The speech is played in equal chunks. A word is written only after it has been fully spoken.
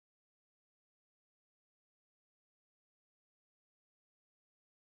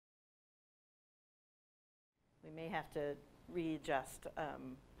we may have to readjust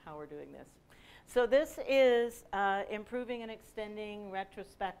how we're doing this. So this is improving and extending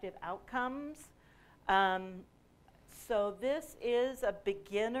retrospective outcomes. So this is a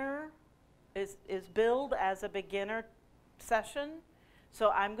beginner, is billed as a beginner session. So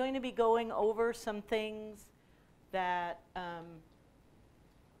I'm going to be going over some things that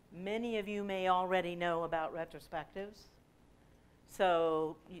many of you may already know about retrospectives.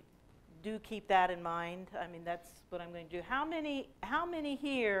 So do keep that in mind. I mean, that's what I'm going to do. How many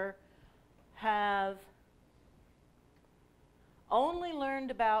here have only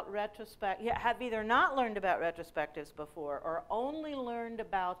learned about have either not learned about retrospectives before or only learned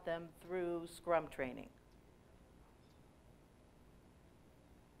about them through Scrum training?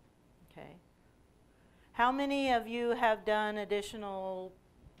 Okay. How many of you have done additional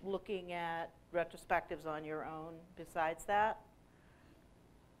looking at retrospectives on your own besides that?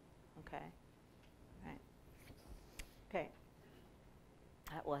 Okay. All right. Okay.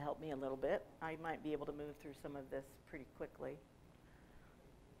 That will help me a little bit. I might be able to move through some of this pretty quickly.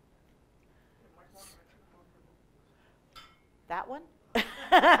 That one?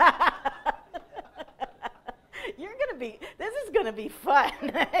 You're going to be, this is going to be fun.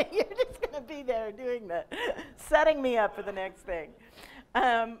 You're just going to be there doing the, setting me up for the next thing.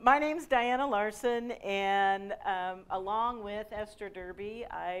 My name's Diana Larsen, and along with Esther Derby,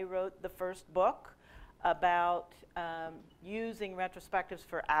 I wrote the first book about using retrospectives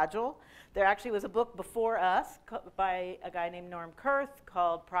for Agile. There actually was a book before us by a guy named Norm Kurth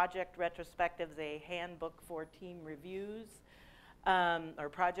called Project Retrospectives, a Handbook for Team Reviews, or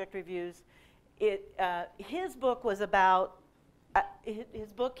Project Reviews. His book was about,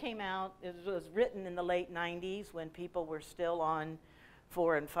 his book came out, it was written in the late 90s when people were still on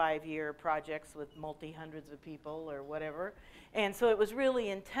 4- and 5-year projects with multi-hundreds of people or whatever. And so it was really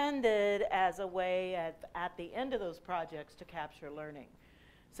intended as a way at the end of those projects to capture learning.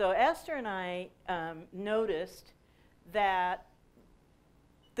 So Esther and I noticed that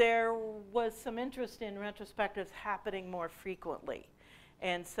there was some interest in retrospectives happening more frequently.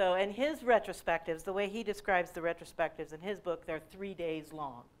 And so, and his retrospectives, the way he describes the retrospectives in his book, they're 3 days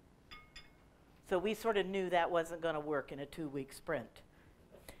long. So we sort of knew that wasn't going to work in a 2-week sprint.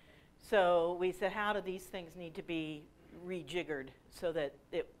 So we said, how do these things need to be rejiggered so that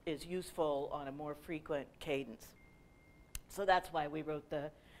it is useful on a more frequent cadence? So that's why we wrote the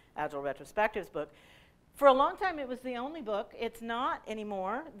Agile Retrospectives book. For a long time, it was the only book. It's not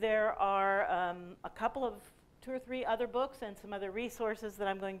anymore. There are a couple of 2 or 3 other books and some other resources that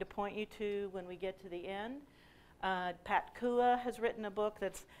I'm going to point you to when we get to the end. Pat Kua has written a book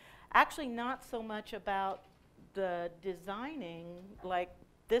that's actually not so much about the designing like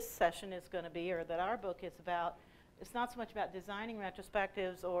this session is going to be, or that our book is about. It's not so much about designing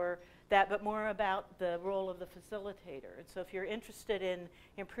retrospectives or that, but more about the role of the facilitator. And so if you're interested in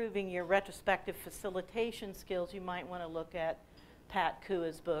improving your retrospective facilitation skills, you might want to look at Pat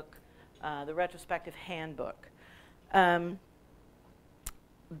Kua's book, The Retrospective Handbook. Ben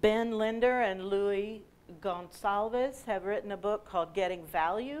Linder and Louis Gonsalves have written a book called Getting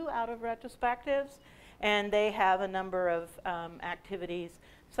Value Out of Retrospectives, and they have a number of activities,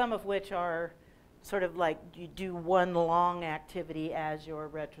 some of which are sort of like you do one long activity as your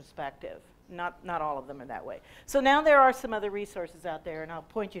retrospective. Not all of them are that way. So now there are some other resources out there, and I'll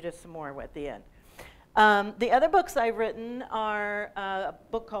point you to some more at the end. The other books I've written are a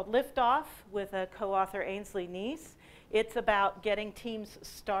book called Lift Off with a co-author, Ainsley Neese. It's about getting teams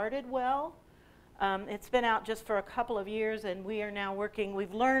started well. It's been out just for a couple of years, and we are now working.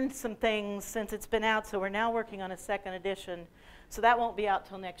 We've learned some things since it's been out, so we're now working on a second edition. So that won't be out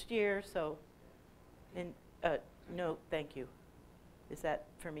till next year. So, no, thank you. Is that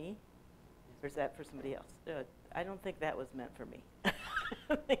for me, or is that for somebody else? I don't think that was meant for me.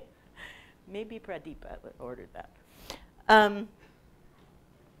 Maybe Pradeepa ordered that.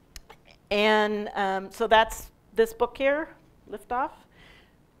 So that's this book here, Lift Off.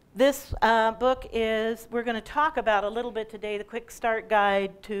 This book is, we're going to talk about a little bit today, the Quick Start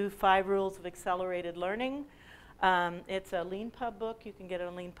Guide to 5 Rules of Accelerated Learning. It's a LeanPub book. You can get it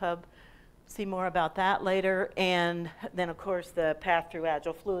on LeanPub. See more about that later. And then, of course, the Path Through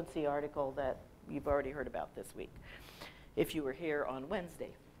Agile Fluency article that you've already heard about this week, if you were here on Wednesday.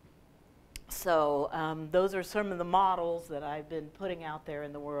 So those are some of the models that I've been putting out there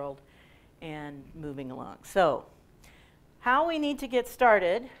in the world and moving along. So how we need to get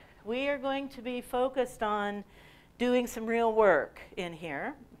started, we are going to be focused on doing some real work in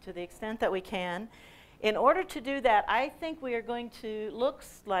here to the extent that we can. In order to do that, I think we are going to,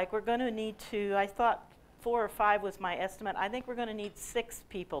 looks like we're going to need to, I thought 4 or 5 was my estimate. I think we're going to need 6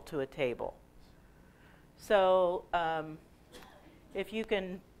 people to a table. So if you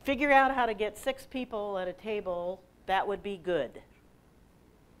can figure out how to get 6 people at a table, that would be good.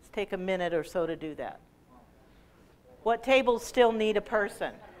 Let's take a minute or so to do that. What tables still need a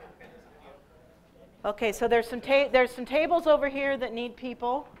person? Okay, so there's some tables over here that need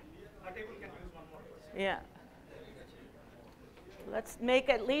people. Yeah. Let's make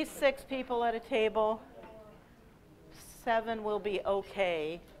at least 6 people at a table. 7 will be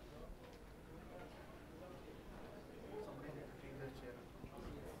okay.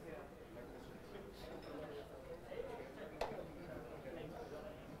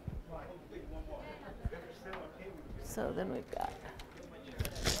 So then we've got.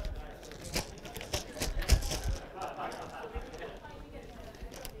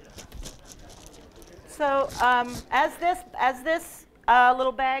 So as this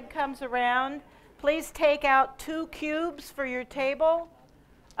little bag comes around, please take out 2 cubes for your table.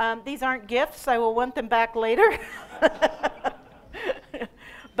 These aren't gifts. I will want them back later.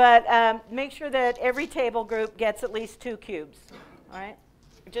 But make sure that every table group gets at least 2 cubes. All right?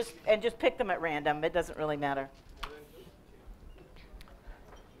 Just pick them at random. It doesn't really matter.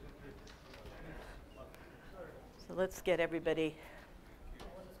 So let's get everybody.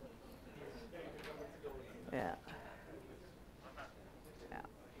 Yeah. Yeah.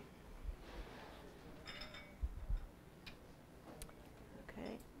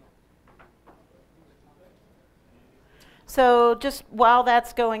 Okay. So just while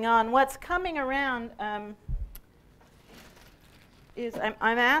that's going on, what's coming around is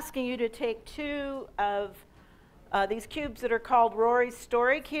I'm asking you to take 2 of these cubes that are called Rory's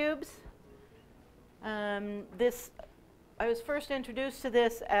Story Cubes. I was first introduced to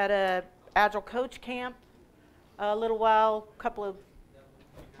this at a Agile coach camp a little while, couple of,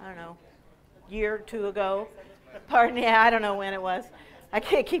 I don't know, year or 2 ago. Pardon me, I don't know when it was. I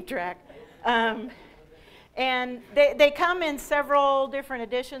can't keep track. And they come in several different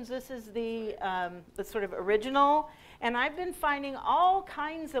editions. This is the sort of original. And I've been finding all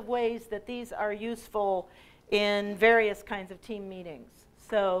kinds of ways that these are useful in various kinds of team meetings.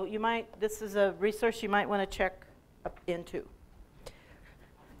 So this is a resource you might want to check up into.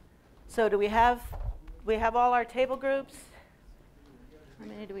 So do we have all our table groups? How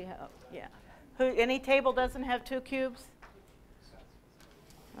many do we have? Yeah. Any table doesn't have 2 cubes?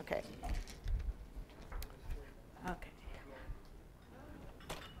 Okay. Okay.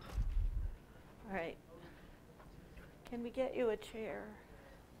 All right. Can we get you a chair?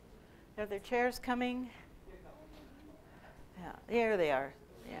 Are there chairs coming? Yeah, there they are.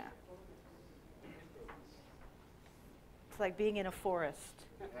 Yeah. It's like being in a forest.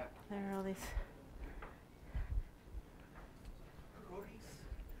 There are all these.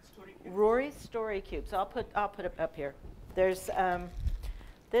 Rory's Story Cubes. I'll put it up here. There's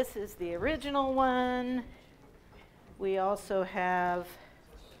this is the original one. We also have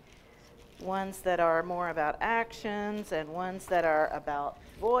ones that are more about actions and ones that are about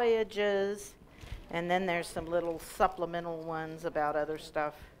voyages. And then there's some little supplemental ones about other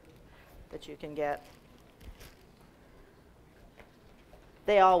stuff that you can get.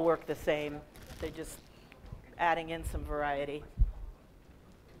 They all work the same. They're just adding in some variety.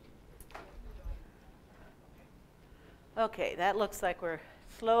 Okay, that looks like we're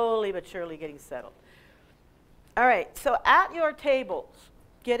slowly but surely getting settled. All right, so at your tables,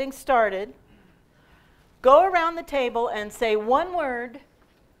 getting started, go around the table and say one word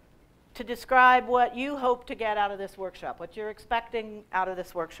to describe what you hope to get out of this workshop, what you're expecting out of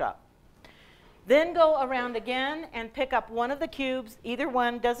this workshop. Then go around again and pick up one of the cubes, either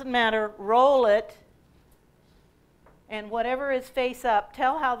one, doesn't matter, roll it, and whatever is face up,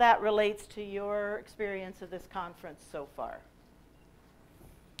 tell how that relates to your experience of this conference so far.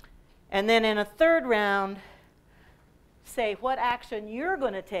 And then in a third round, say what action you're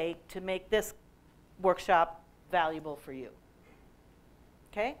going to take to make this workshop valuable for you.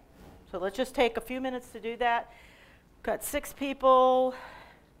 Okay? So let's just take a few minutes to do that. Got 6 people.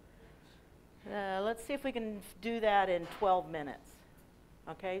 Let's see if we can do that in 12 minutes.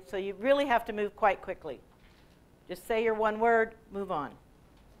 Okay? So you really have to move quite quickly. Just say your one word, move on.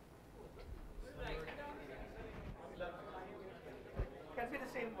 Can be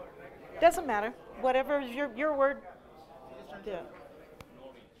the same word, right? Doesn't matter. Whatever is your word. Yeah.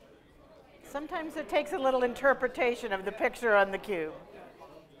 Sometimes it takes a little interpretation of the picture on the cube.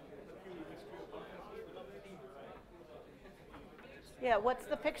 Yeah, what's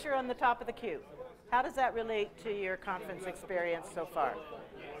the picture on the top of the cube? How does that relate to your conference experience so far?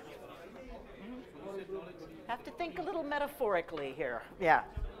 Have to think a little metaphorically here. Yeah.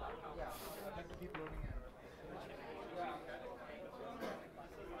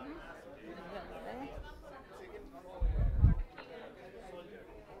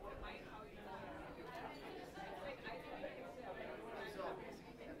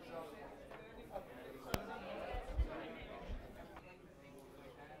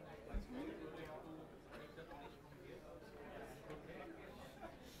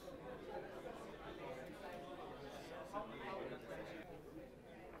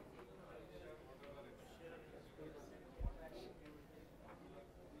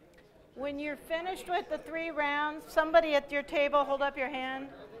 When you're finished with the 3 rounds, somebody at your table, hold up your hand.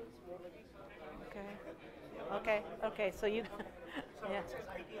 Okay, so you, yeah.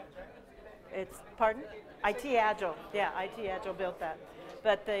 It's, pardon? IT Agile, yeah, IT Agile built that.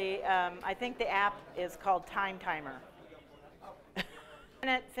 But I think the app is called Time Timer.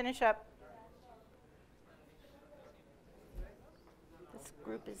 Finish up. This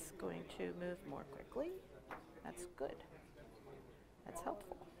group is going to move more quickly. That's good. That's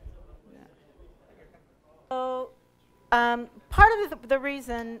helpful. Yeah. So part of the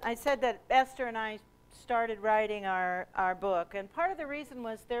reason I said that Esther and I started writing our book, and part of the reason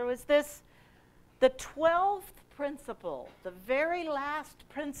was there was the 12th principle, the very last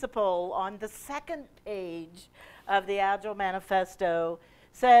principle on the 2nd page of the Agile Manifesto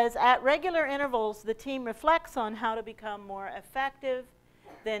says, at regular intervals, the team reflects on how to become more effective,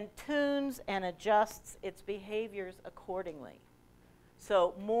 then tunes and adjusts its behaviors accordingly.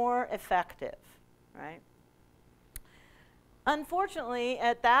 So more effective, right? Unfortunately,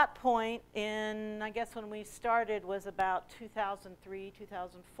 at that point in, I guess when we started was about 2003,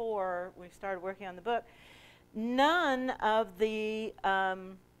 2004, we started working on the book, none of the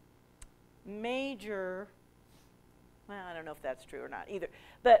major, well, I don't know if that's true or not either,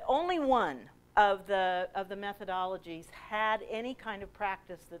 but only one of the methodologies had any kind of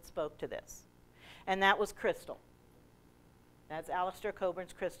practice that spoke to this, and that was Crystal. That's Alistair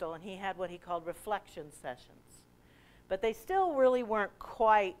Coburn's Crystal, and he had what he called reflection sessions. But they still really weren't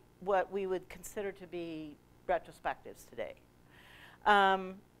quite what we would consider to be retrospectives today.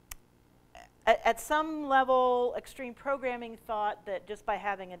 At some level, extreme programming thought that just by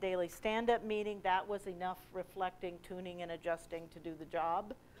having a daily stand-up meeting, that was enough reflecting, tuning, and adjusting to do the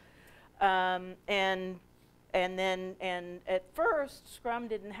job. And at first, Scrum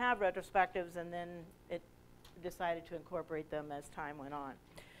didn't have retrospectives, and then it decided to incorporate them as time went on.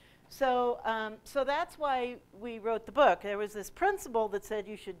 So that's why we wrote the book. There was this principle that said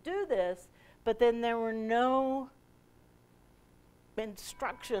you should do this, but then there were no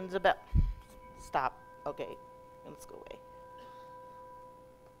instructions about, stop, okay, let's go away.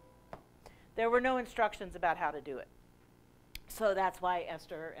 There were no instructions about how to do it. So that's why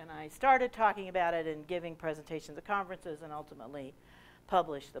Esther and I started talking about it and giving presentations at conferences and ultimately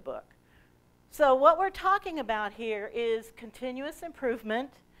published the book. So what we're talking about here is continuous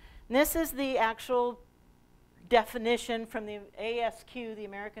improvement. And this is the actual definition from the ASQ, the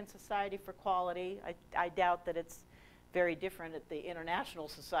American Society for Quality. I doubt that it's very different at the International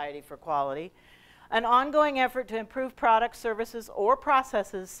Society for Quality. An ongoing effort to improve products, services, or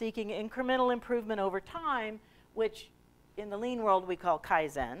processes seeking incremental improvement over time, which in the lean world we call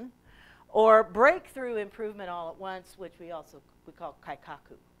Kaizen, or breakthrough improvement all at once, which we call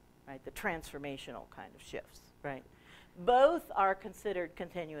Kaikaku, right? The transformational kind of shifts, right? Both are considered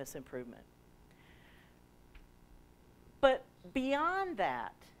continuous improvement. But beyond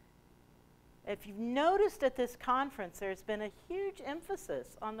that, if you've noticed at this conference, there's been a huge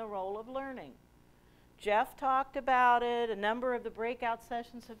emphasis on the role of learning. Jeff talked about it, a number of the breakout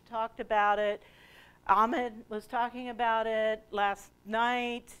sessions have talked about it. Ahmed was talking about it last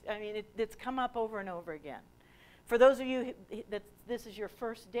night. I mean, it's come up over and over again. For those of you that this is your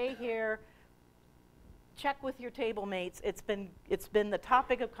first day here, check with your table mates. It's been the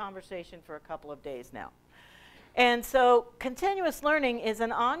topic of conversation for a couple of days now. And so continuous learning is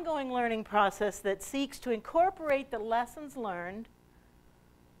an ongoing learning process that seeks to incorporate the lessons learned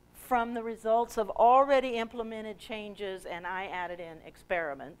from the results of already implemented changes, and I added in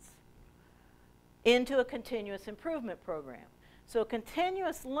experiments, into a continuous improvement program. So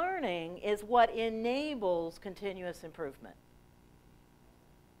continuous learning is what enables continuous improvement,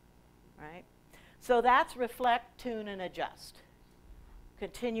 right? So that's reflect, tune, and adjust.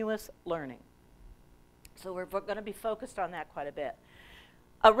 Continuous learning. So we're going to be focused on that quite a bit.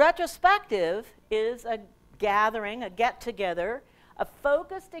 A retrospective is a gathering, a get-together, a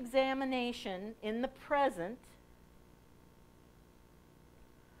focused examination in the present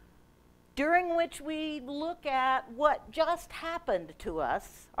during which we look at what just happened to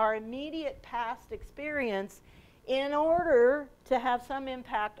us, our immediate past experience, in order to have some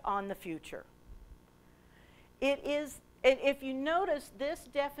impact on the future. It is, if you notice, this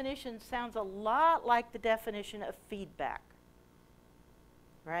definition sounds a lot like the definition of feedback,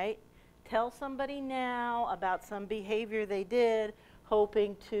 right? Tell somebody now about some behavior they did,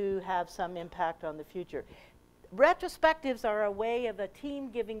 hoping to have some impact on the future. Retrospectives are a way of a team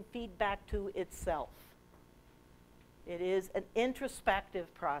giving feedback to itself. It is an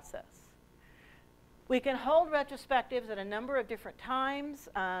introspective process. We can hold retrospectives at a number of different times,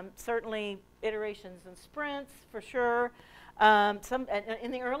 certainly iterations and sprints for sure.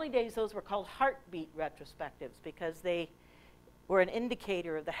 In the early days, those were called heartbeat retrospectives because they were an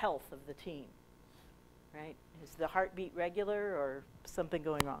indicator of the health of the team, right? Is the heartbeat regular or something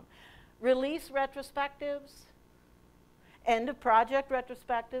going wrong? Release retrospectives, end of project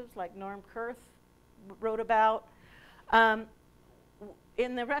retrospectives, like Norm Kurth wrote about.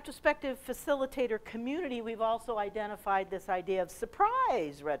 In the retrospective facilitator community, we've also identified this idea of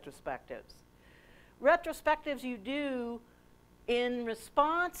surprise retrospectives. Retrospectives you do in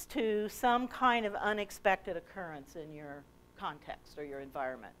response to some kind of unexpected occurrence in your context or your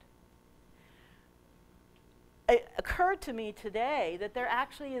environment. It occurred to me today that there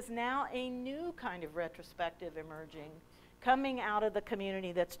actually is now a new kind of retrospective emerging, coming out of the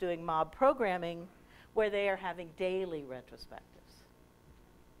community that's doing mob programming, where they are having daily retrospectives,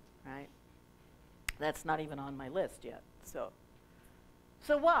 right? That's not even on my list yet. So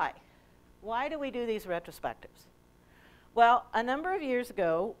why? Why do we do these retrospectives? Well, a number of years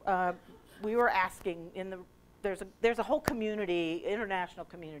ago, we were asking there's a whole community, international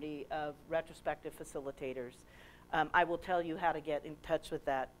community of retrospective facilitators. I will tell you how to get in touch with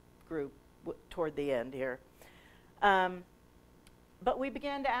that group toward the end here. But we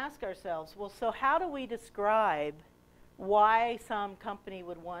began to ask ourselves, well, so how do we describe why some company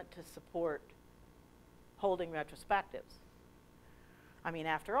would want to support holding retrospectives? I mean,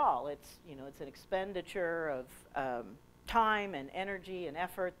 after all, it's an expenditure of time and energy and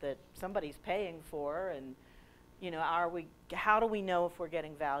effort that somebody's paying for, and how do we know if we're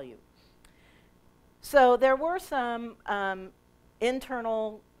getting value? So there were some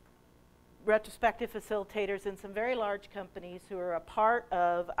internal retrospective facilitators in some very large companies who are a part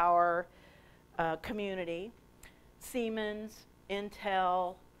of our community. Siemens,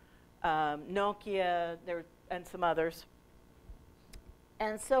 Intel, Nokia, and some others.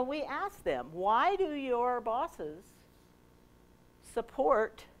 And so we asked them, why do your bosses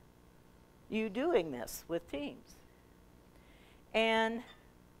support you doing this with teams? And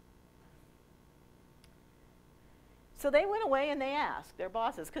so they went away and they asked their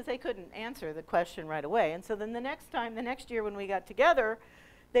bosses, because they couldn't answer the question right away. And so then the next year when we got together,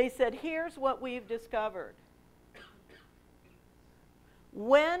 they said, here's what we've discovered.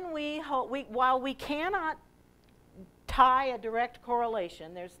 When while we cannot tie a direct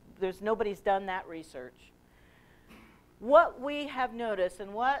correlation, nobody's done that research. What we have noticed,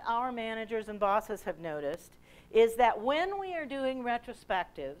 and what our managers and bosses have noticed, is that when we are doing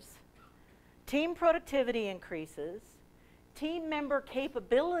retrospectives, team productivity increases, team member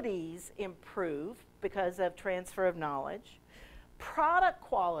capabilities improve because of transfer of knowledge, product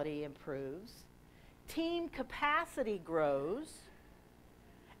quality improves, team capacity grows,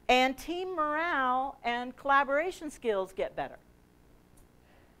 and team morale and collaboration skills get better.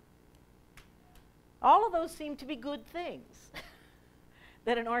 All of those seem to be good things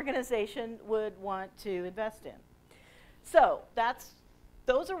that an organization would want to invest in. So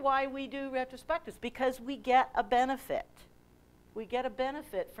those are why we do retrospectives, because we get a benefit. We get a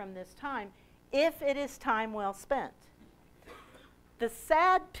benefit from this time if it is time well spent. The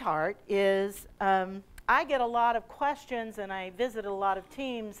sad part is I get a lot of questions and I visit a lot of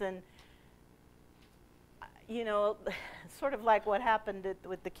teams, and sort of like what happened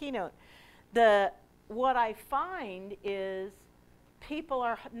with the keynote. What I find is people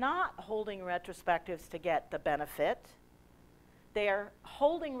are not holding retrospectives to get the benefit. They are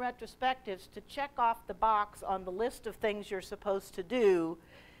holding retrospectives to check off the box on the list of things you're supposed to do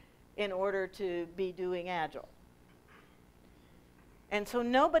in order to be doing Agile. And so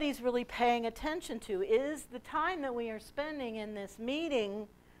nobody's really paying attention to, is the time that we are spending in this meeting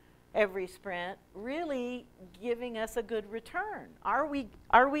every sprint really giving us a good return? Are we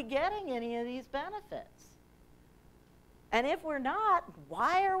getting any of these benefits? And if we're not,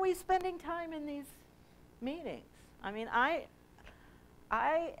 why are we spending time in these meetings? I mean, I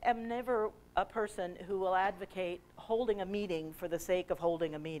am never a person who will advocate holding a meeting for the sake of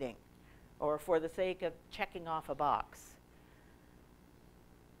holding a meeting or for the sake of checking off a box.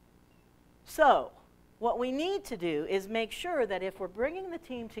 So what we need to do is make sure that if we're bringing the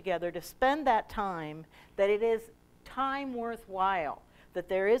team together to spend that time, that it is time worthwhile, that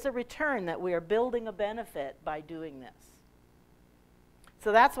there is a return, that we are building a benefit by doing this.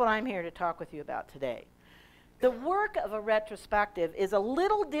 So that's what I'm here to talk with you about today. The work of a retrospective is a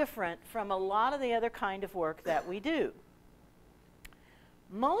little different from a lot of the other kind of work that we do,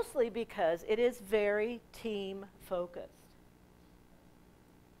 mostly because it is very team-focused.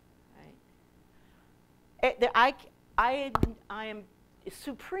 I am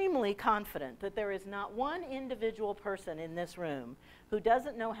supremely confident that there is not one individual person in this room who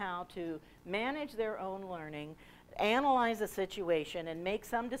doesn't know how to manage their own learning, analyze a situation and make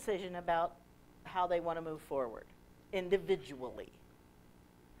some decision about how they want to move forward individually.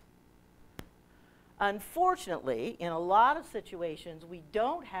 Unfortunately, in a lot of situations, we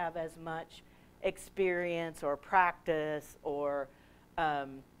don't have as much experience or practice or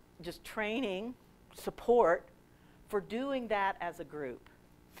just training, support for doing that as a group.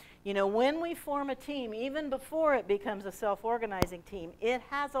 You know, when we form a team, even before it becomes a self-organizing team, it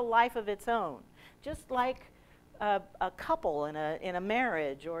has a life of its own. Just like a couple in a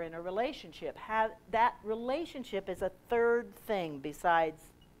marriage or in a relationship, that relationship is a third thing besides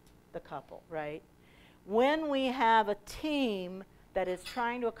the couple, right? When we have a team that is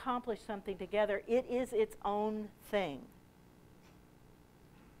trying to accomplish something together, it is its own thing.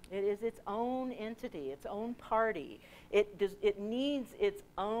 It is its own entity, its own party. It needs its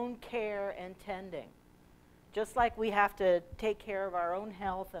own care and tending. Just like we have to take care of our own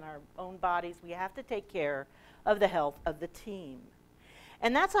health and our own bodies, we have to take care of the health of the team.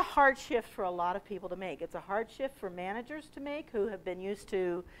 And that's a hard shift for a lot of people to make. It's a hard shift for managers to make who have been used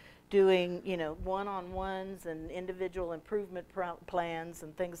to doing, you know, one-on-ones and individual improvement plans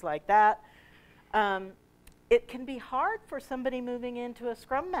and things like that. It can be hard for somebody moving into a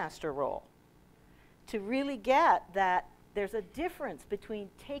Scrum Master role to really get that there's a difference between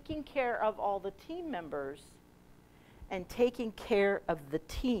taking care of all the team members and taking care of the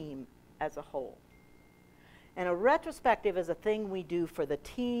team as a whole. And a retrospective is a thing we do for the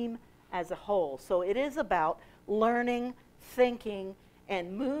team as a whole. So it is about learning, thinking,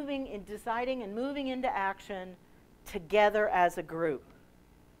 and moving and deciding and moving into action together as a group.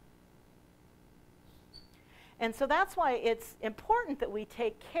 And so that's why it's important that we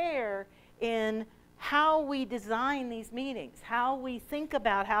take care in how we design these meetings, how we think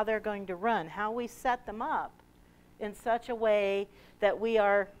about how they're going to run, how we set them up in such a way that we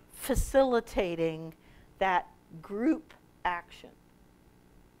are facilitating that group action.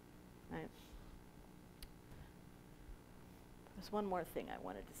 Right? There's one more thing I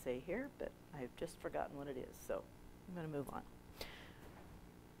wanted to say here, but I've just forgotten what it is, so I'm going to move on.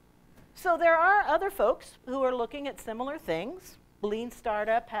 So there are other folks who are looking at similar things. Lean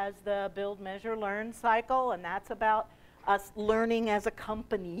Startup has the build, measure, learn cycle, and that's about us learning as a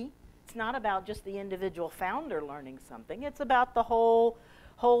company. It's not about just the individual founder learning something. It's about the whole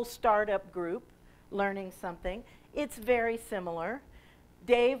startup group learning something. It's very similar.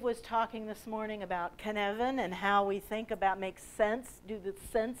 Dave was talking this morning about Cynefin and how we think about make sense, do the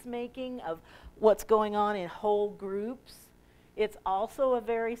sense making of what's going on in whole groups. It's also a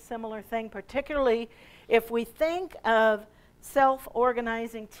very similar thing, particularly if we think of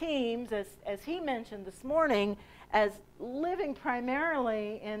self-organizing teams, as he mentioned this morning, as living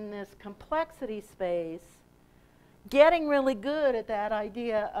primarily in this complexity space, getting really good at that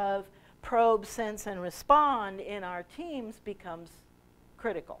idea of probe, sense, and respond in our teams becomes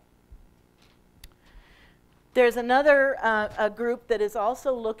critical. There's another a group that is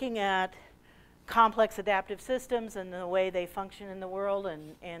also looking at complex adaptive systems and the way they function in the world,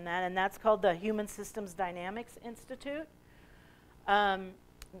 and that's called the Human Systems Dynamics Institute.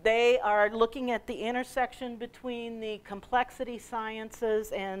 They are looking at the intersection between the complexity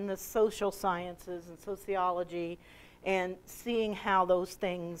sciences and the social sciences and sociology, and seeing how those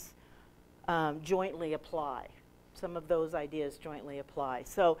things jointly apply. Some of those ideas jointly apply.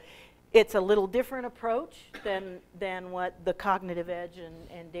 So it's a little different approach than what the Cognitive Edge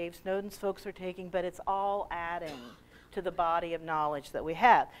and Dave Snowden's folks are taking, but it's all adding to the body of knowledge that we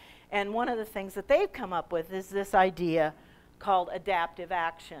have. And one of the things that they've come up with is this idea called adaptive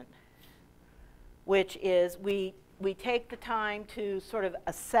action, which is we take the time to sort of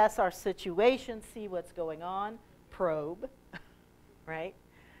assess our situation, see what's going on, probe, right?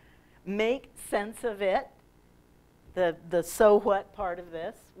 Make sense of it, the so what part of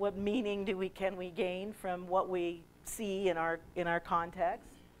this. What meaning can we gain from what we see in our context?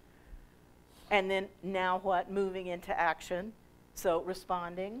 And then now what? Moving into action. So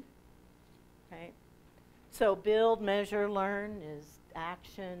responding, right? So build, measure, learn is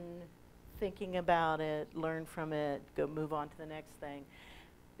action, thinking about it, learn from it, move on to the next thing.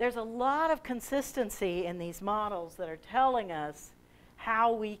 There's a lot of consistency in these models that are telling us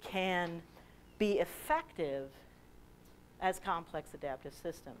how we can be effective as complex adaptive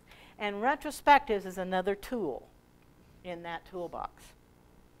systems. And retrospectives is another tool in that toolbox.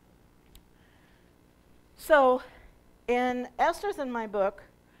 So in Esther's and my book,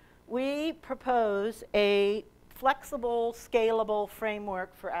 we propose a flexible, scalable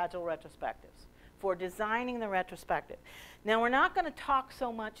framework for Agile retrospectives, for designing the retrospective. Now, we're not going to talk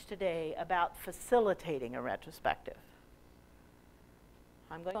so much today about facilitating a retrospective.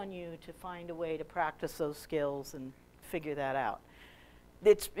 I'm going on you to find a way to practice those skills and figure that out.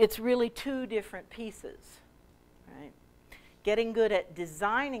 It's really two different pieces, right? Getting good at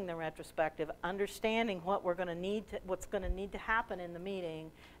designing the retrospective, understanding what we're going to need to, what's going to need to happen in the meeting,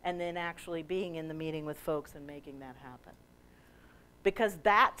 and then actually being in the meeting with folks and making that happen. Because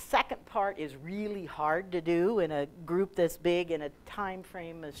that second part is really hard to do in a group this big, in a time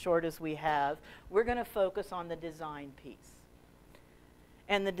frame as short as we have. We're going to focus on the design piece.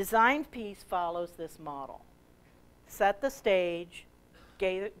 And the design piece follows this model. Set the stage,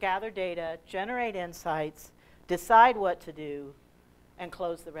 gather data, generate insights, decide what to do, and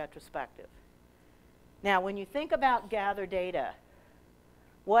close the retrospective. Now, when you think about gather data,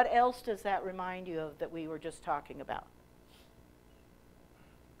 what else does that remind you of that we were just talking about?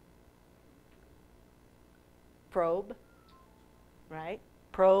 Probe, right?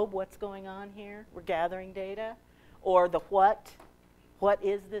 Probe what's going on here. We're gathering data. Or the what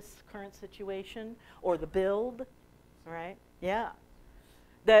is this current situation? Or the build, right? Yeah.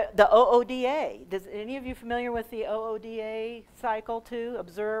 The OODA. Does any of you familiar with the OODA cycle too?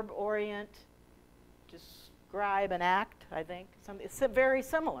 Observe, orient, describe, and act, I think. It's very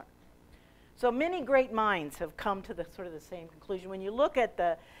similar. So many great minds have come to the sort of the same conclusion. When you look at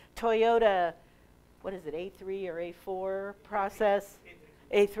the Toyota, what is it, A3 or A4 process?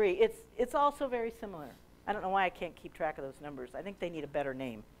 A3. It's also very similar. I don't know why I can't keep track of those numbers. I think they need a better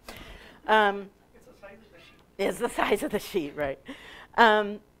name. It's the size of the sheet. It's the size of the sheet, right.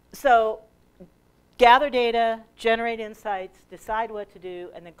 So gather data, generate insights, decide what to do,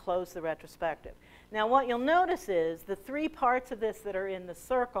 and then close the retrospective. Now what you'll notice is the three parts of this that are in the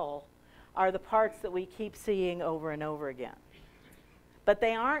circle are the parts that we keep seeing over and over again. But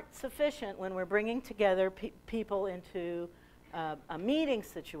they aren't sufficient when we're bringing together people into a meeting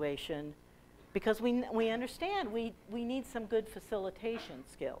situation, because we understand we need some good facilitation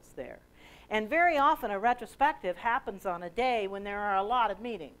skills there. And very often a retrospective happens on a day when there are a lot of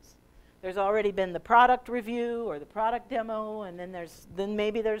meetings. There's already been the product review or the product demo, and then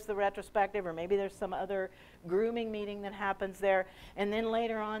maybe there's the retrospective, or maybe there's some other grooming meeting that happens there. And then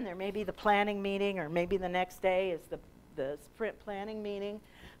later on there may be the planning meeting, or maybe the next day is the sprint planning meeting.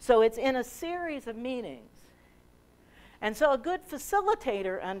 So it's in a series of meetings. And so a good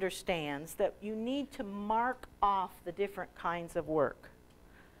facilitator understands that you need to mark off the different kinds of work.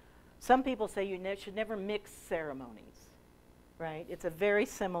 Some people say you should never mix ceremonies, right? It's a very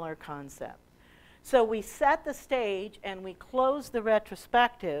similar concept. So we set the stage and we close the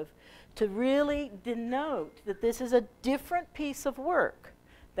retrospective to really denote that this is a different piece of work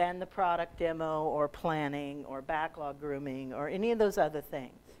than the product demo or planning or backlog grooming or any of those other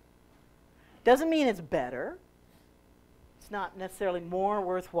things. Doesn't mean it's better. It's not necessarily more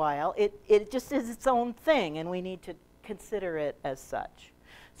worthwhile. It just is its own thing, and we need to consider it as such.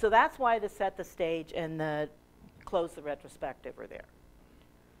 So that's why the set the stage and the close the retrospective are there.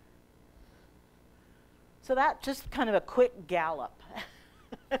 So that's just kind of a quick gallop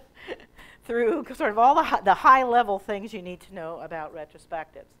through sort of all the high-level things you need to know about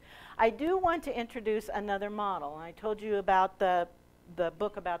retrospectives. I do want to introduce another model. I told you about the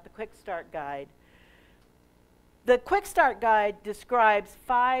book about the Quick Start Guide. The Quick Start Guide describes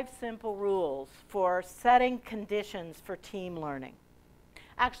 5 simple rules for setting conditions for team learning.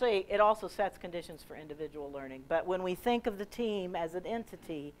 Actually, it also sets conditions for individual learning, but when we think of the team as an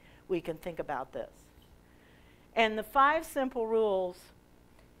entity, we can think about this. And the 5 simple rules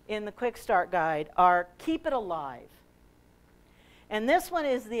in the Quick Start Guide are: keep it alive. And this one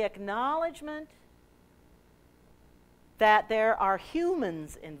is the acknowledgement that there are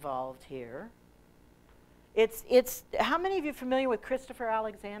humans involved here. It's how many of you are familiar with Christopher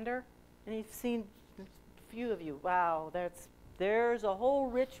Alexander? And you've seen a few of you. Wow, there's a whole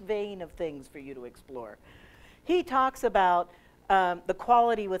rich vein of things for you to explore. He talks about the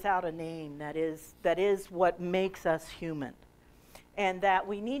quality without a name that is what makes us human. And that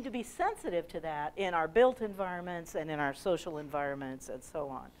we need to be sensitive to that in our built environments and in our social environments and so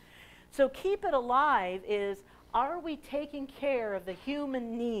on. So keep it alive is, are we taking care of the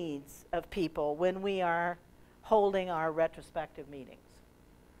human needs of people when we are holding our retrospective meetings,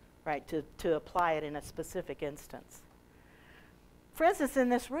 right, to apply it in a specific instance? For instance, in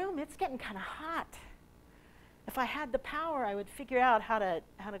this room, it's getting kind of hot. If I had the power, I would figure out how to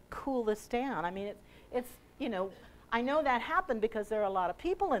cool this down. I mean, it's you know, I know that happened because there are a lot of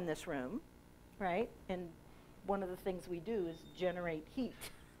people in this room, right? And one of the things we do is generate heat.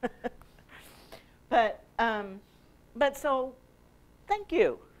 But so, thank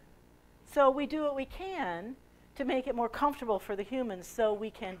you. So we do what we can to make it more comfortable for the humans so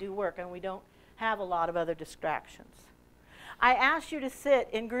we can do work and we don't have a lot of other distractions. I asked you to sit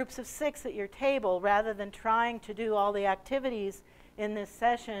in groups of 6 at your table rather than trying to do all the activities in this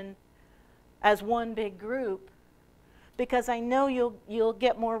session as one big group, because I know you'll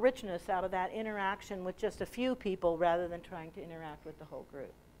get more richness out of that interaction with just a few people rather than trying to interact with the whole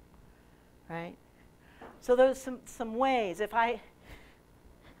group, right? So there's some ways. If I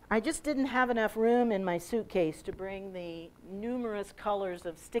just didn't have enough room in my suitcase to bring the numerous colors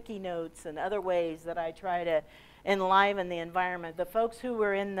of sticky notes and other ways that I try to enliven the environment. The folks who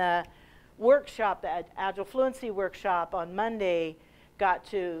were in the workshop, the Agile Fluency workshop on Monday, got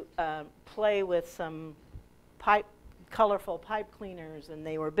to play with some colorful pipe cleaners, and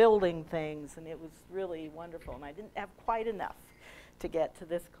they were building things, and it was really wonderful. And I didn't have quite enough to get to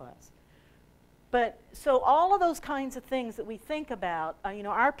this class. But so all of those kinds of things that we think about, you know,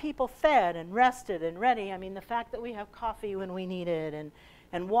 are people fed and rested and ready? I mean, the fact that we have coffee when we need it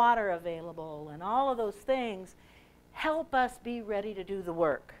and water available and all of those things help us be ready to do the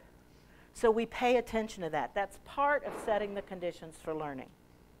work. So we pay attention to that. That's part of setting the conditions for learning.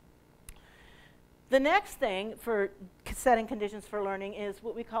 The next thing for setting conditions for learning is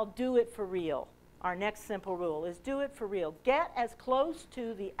what we call do it for real. Our next simple rule is do it for real. Get as close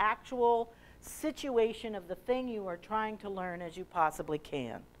to the actual situation of the thing you are trying to learn as you possibly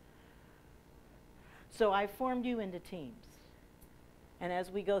can. So I formed you into teams. And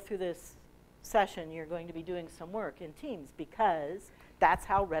as we go through this session, you're going to be doing some work in teams because that's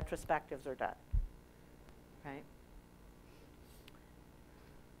how retrospectives are done, right?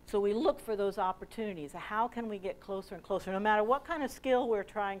 So we look for those opportunities. How can we get closer and closer? No matter what kind of skill we're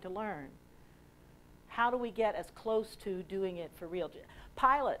trying to learn, how do we get as close to doing it for real?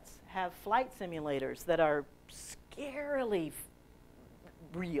 Pilots have flight simulators that are scarily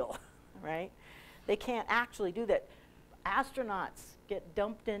real, right? They can't actually do that. Astronauts get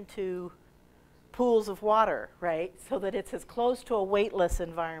dumped into pools of water, right? So that it's as close to a weightless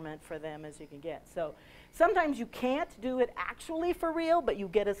environment for them as you can get. So sometimes you can't do it actually for real, but you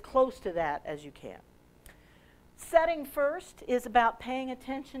get as close to that as you can. Setting first is about paying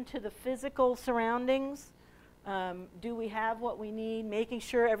attention to the physical surroundings. Do we have what we need? Making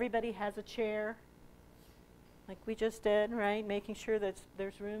sure everybody has a chair, like we just did, right? Making sure that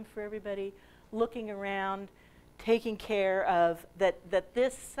there's room for everybody, looking around, taking care of that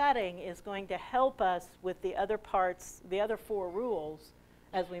this setting is going to help us with the other parts, the other 4 rules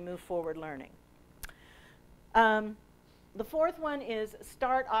as we move forward learning. The fourth one is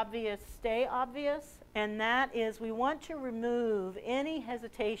start obvious, stay obvious. And that is we want to remove any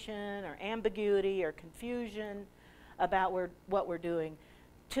hesitation or ambiguity or confusion about what we're doing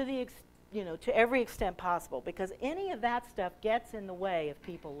to the to every extent possible, because any of that stuff gets in the way of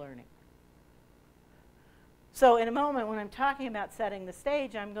people learning. So in a moment when I'm talking about setting the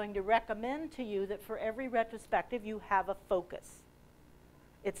stage, I'm going to recommend to you that for every retrospective you have a focus.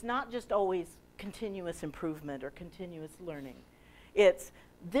 It's not just always continuous improvement or continuous learning. It's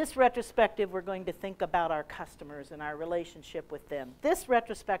this retrospective, we're going to think about our customers and our relationship with them. This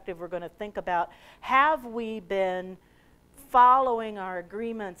retrospective, we're going to think about, have we been following our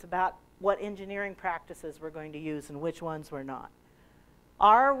agreements about what engineering practices we're going to use and which ones we're not?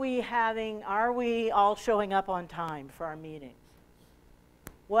 Are we all showing up on time for our meetings?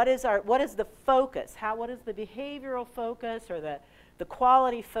 What is the focus? What is the behavioral focus or the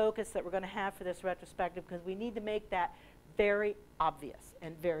quality focus that we're going to have for this retrospective? Because we need to make that very obvious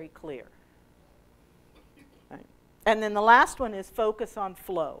and very clear. Right. And then the last one is focus on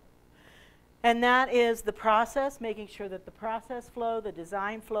flow. And that is the process, making sure that the process flow, the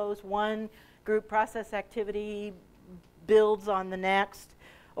design flows, one group process activity builds on the next,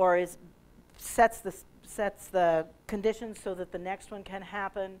 or sets the conditions so that the next one can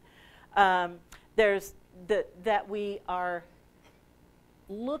happen. That we are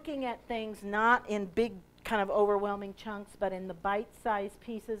looking at things not in big kind of overwhelming chunks, but in the bite-sized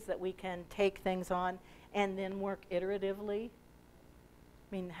pieces that we can take things on and then work iteratively.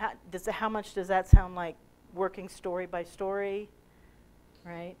 I mean, how much does that sound like working story by story,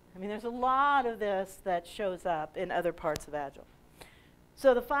 right? I mean, there's a lot of this that shows up in other parts of Agile.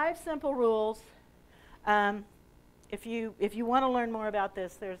 So the 5 simple rules, if you want to learn more about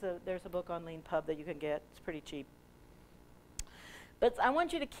this, there's a book on LeanPub that you can get. It's pretty cheap. But I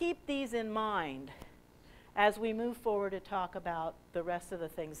want you to keep these in mind as we move forward to talk about the rest of the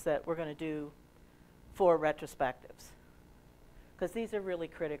things that we're going to do for retrospectives, because these are really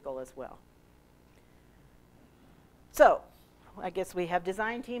critical as well. So I guess we have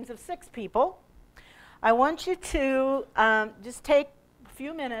design teams of 6 people. I want you to just take a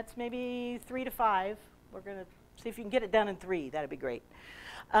few minutes, maybe 3 to 5. We're going to see if you can get it done in 3. That'd be great.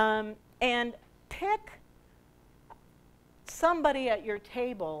 And pick somebody at your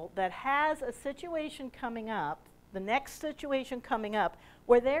table that has a situation coming up, the next situation coming up,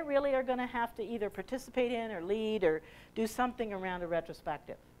 where they really are going to have to either participate in or lead or do something around a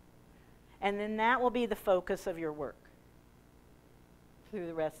retrospective. And then that will be the focus of your work through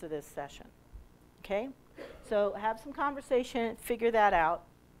the rest of this session. Okay? So have some conversation, figure that out,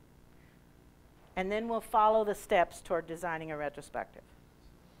 and then we'll follow the steps toward designing a retrospective.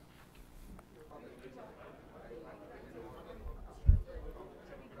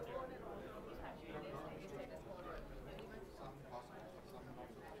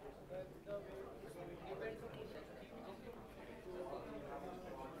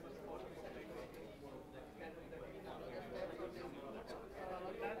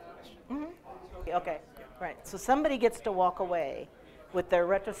 Okay, right. So somebody gets to walk away with their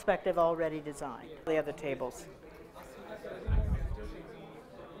retrospective already designed. The other tables.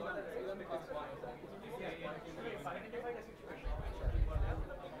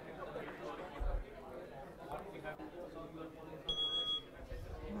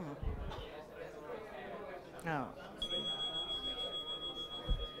 Oh.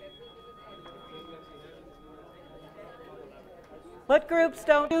 What groups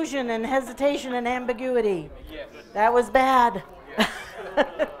don't confusion and hesitation and ambiguity? Yes. That was bad.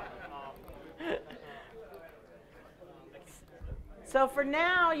 Yes. So for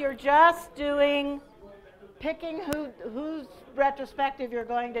now, you're just picking whose retrospective you're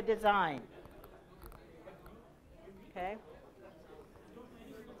going to design. Okay?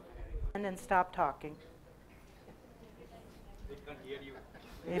 And then stop talking. They can't hear you.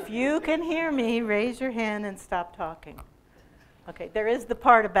 If you can hear me, raise your hand and stop talking. Okay, there is the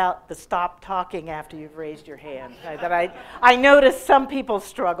part about the stop talking after you've raised your hand that I notice some people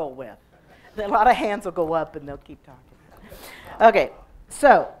struggle with. A lot of hands will go up and they'll keep talking. Okay,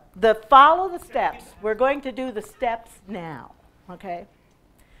 so follow the steps. We're going to do the steps now, okay?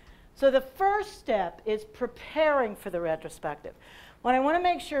 So the first step is preparing for the retrospective. What I want to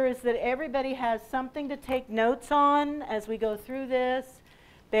make sure is that everybody has something to take notes on as we go through this.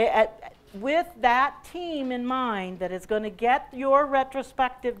 With that team in mind that is going to get your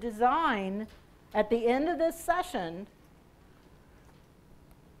retrospective design at the end of this session,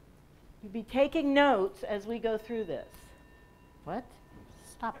 you'll be taking notes as we go through this. What?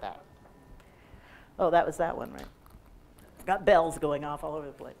 Stop that. Oh, that was that one, right? Got bells going off all over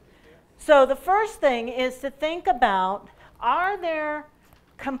the place. So the first thing is to think about, are there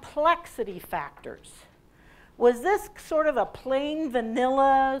complexity factors? Was this sort of a plain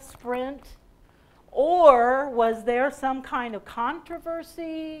vanilla sprint? Or was there some kind of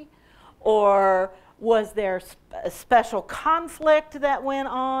controversy? Or was there a special conflict that went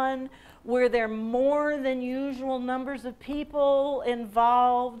on? Were there more than usual numbers of people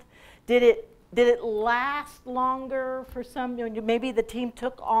involved? Did it last longer for some? Maybe the team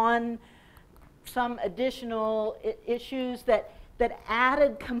took on some additional issues that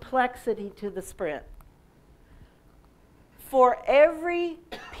added complexity to the sprint. For every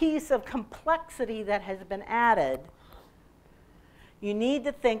piece of complexity that has been added, you need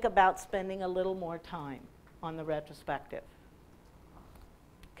to think about spending a little more time on the retrospective.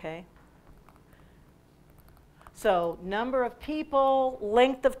 Okay? So number of people,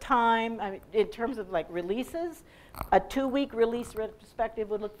 length of time, I mean, in terms of like releases, a 2-week release retrospective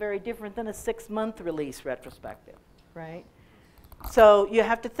would look very different than a 6-month release retrospective, right? So you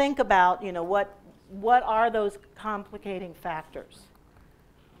have to think about, what are those complicating factors?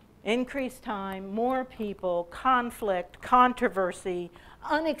 Increased time, more people, conflict, controversy,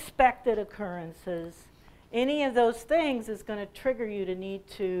 unexpected occurrences. Any of those things is going to trigger you to need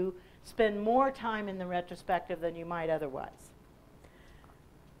to spend more time in the retrospective than you might otherwise.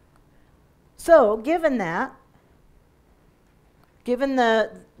 So, given that, given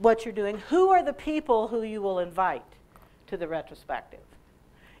what you're doing, who are the people who you will invite to the retrospective?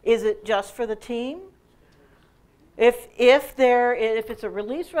 Is it just for the team? If it's a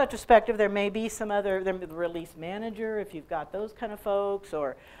release retrospective, there may be some other, the release manager, if you've got those kind of folks,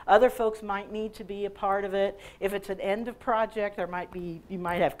 or other folks might need to be a part of it. If it's an end of project, you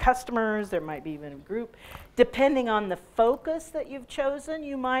might have customers, there might be even a group. Depending on the focus that you've chosen,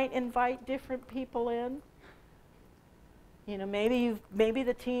 you might invite different people in. Maybe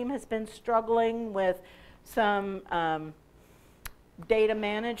the team has been struggling with some data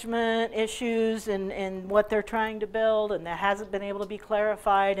management issues and what they're trying to build, and that hasn't been able to be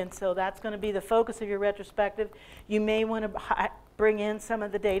clarified, and so that's going to be the focus of your retrospective. You may want to bring in some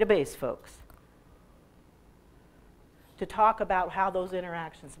of the database folks to talk about how those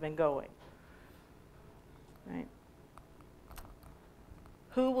interactions have been going. Right?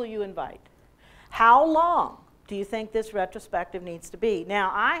 Who will you invite? How long do you think this retrospective needs to be?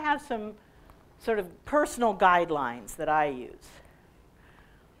 Now, I have some sort of personal guidelines that I use.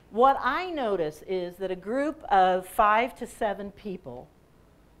 What I notice is that a group of 5 to 7 people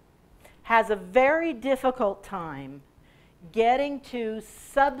has a very difficult time getting to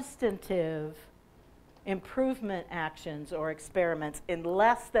substantive improvement actions or experiments in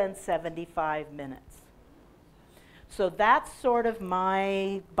less than 75 minutes. So that's sort of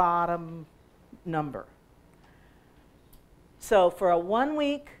my bottom number. So for a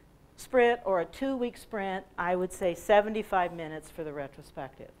 1-week sprint or a 2-week sprint, I would say 75 minutes for the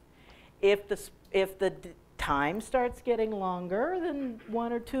retrospective. If the time starts getting longer than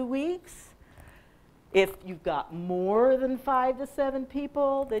 1 or 2 weeks, if you've got more than 5 to 7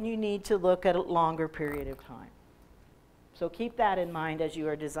 people, then you need to look at a longer period of time. So keep that in mind as you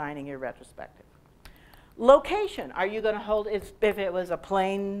are designing your retrospective. Location. Are you going to hold, if it was a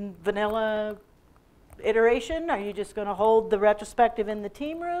plain vanilla iteration, are you just going to hold the retrospective in the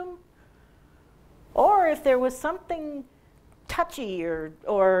team room? Or if there was something touchy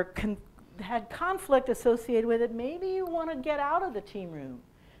or had conflict associated with it, maybe you want to get out of the team room.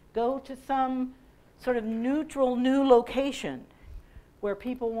 Go to some sort of neutral new location where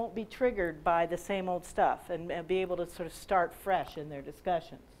people won't be triggered by the same old stuff and be able to sort of start fresh in their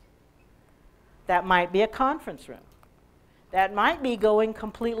discussions. That might be a conference room. That might be going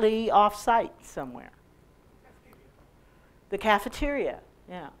completely off-site somewhere. The cafeteria,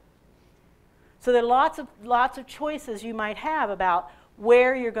 yeah. So there are lots of choices you might have about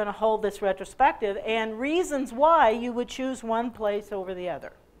where you're going to hold this retrospective and reasons why you would choose one place over the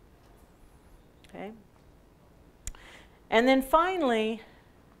other. Okay? And then finally,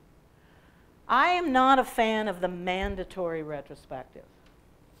 I am not a fan of the mandatory retrospective.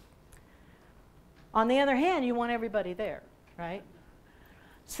 On the other hand, you want everybody there, right?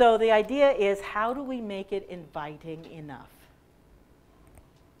 So the idea is, how do we make it inviting enough?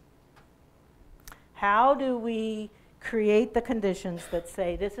 How do we create the conditions that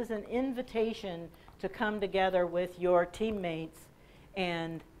say this is an invitation to come together with your teammates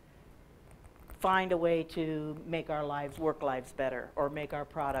and find a way to make our lives, work lives better, or make our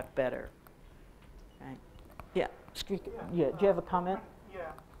product better? Right. Yeah. Yeah. Do you have a comment? Yeah.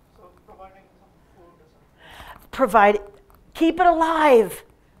 So providing some food. Provide, keep it alive,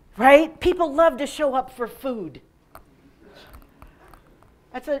 right? People love to show up for food.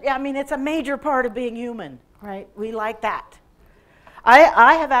 I mean, it's a major part of being human, right? We like that.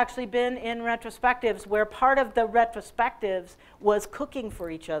 I have actually been in retrospectives where part of the retrospectives was cooking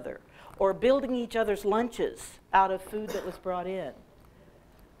for each other or building each other's lunches out of food that was brought in,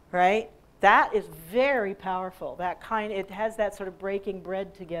 right? That is very powerful. It has that sort of breaking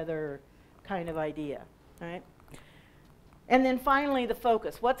bread together kind of idea, right? And then finally, the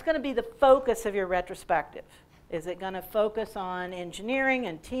focus. What's going to be the focus of your retrospective? Is it going to focus on engineering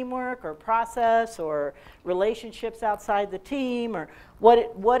and teamwork or process or relationships outside the team? Or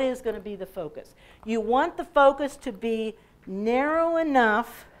what is going to be the focus? You want the focus to be narrow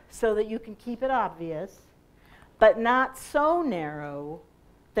enough so that you can keep it obvious, but not so narrow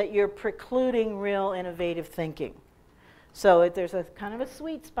that you're precluding real innovative thinking. So there's a kind of a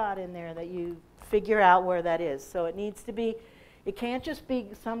sweet spot in there that you figure out where that is. So it needs to be, it can't just be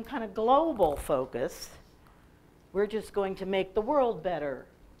some kind of global focus. We're just going to make the world better.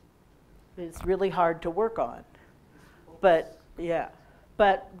 It's really hard to work on. But yeah,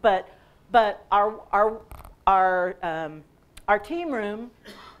 but our team room,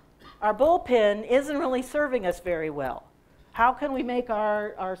 our bullpen isn't really serving us very well. How can we make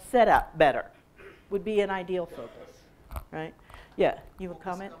our setup better? Would be an ideal focus, right? Yeah, you have a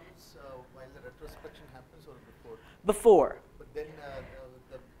comment? Focus comes while the retrospection happens or before? Before. But then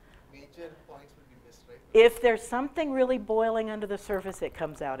the major points will be missed, right? If there's something really boiling under the surface, it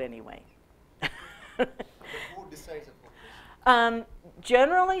comes out anyway. But who decides the focus?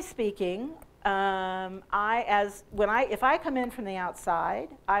 Generally speaking, if I come in from the outside,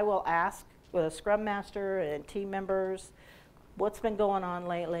 I will ask with a scrum master and team members, what's been going on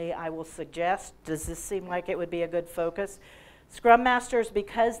lately? I will suggest, does this seem like it would be a good focus? Scrum masters,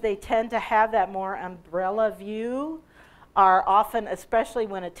 because they tend to have that more umbrella view, are often, especially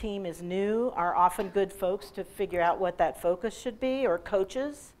when a team is new, are often good folks to figure out what that focus should be, or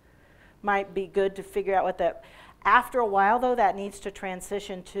coaches might be good to figure out what that. After a while, though, that needs to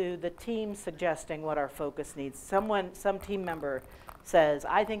transition to the team suggesting what our focus needs. Some team member says,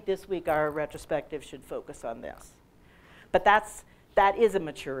 I think this week our retrospective should focus on this. But that is a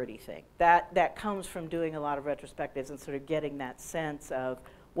maturity thing. That comes from doing a lot of retrospectives and sort of getting that sense of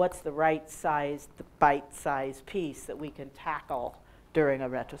what's the right size, the bite-sized piece that we can tackle during a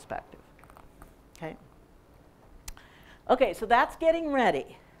retrospective. Okay? Okay, so that's getting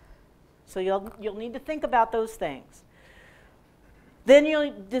ready. So you'll need to think about those things. Then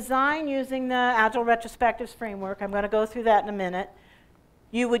you'll design using the Agile Retrospectives framework. I'm going to go through that in a minute.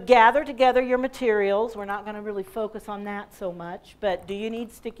 You would gather together your materials. We're not going to really focus on that so much, but do you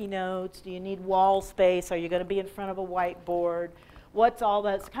need sticky notes? Do you need wall space? Are you going to be in front of a whiteboard? What's all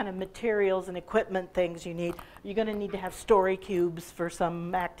those kind of materials and equipment things you need? You're going to need to have story cubes for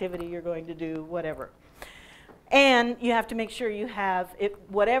some activity you're going to do, whatever. And you have to make sure you have,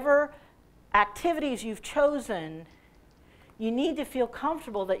 whatever activities you've chosen, you need to feel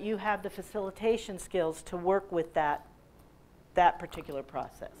comfortable that you have the facilitation skills to work with that particular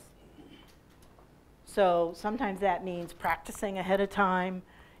process. So sometimes that means practicing ahead of time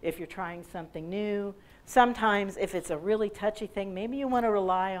if you're trying something new. Sometimes if it's a really touchy thing, maybe you want to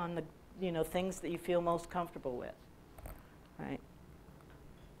rely on the things that you feel most comfortable with, right?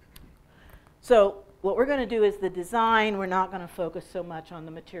 So what we're going to do is the design. We're not going to focus so much on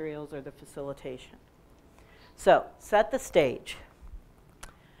the materials or the facilitation. So set the stage.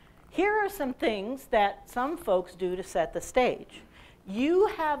 Here are some things that some folks do to set the stage. You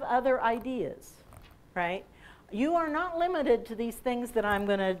have other ideas, right? You are not limited to these things that I'm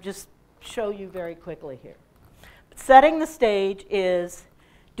going to just show you very quickly here. Setting the stage is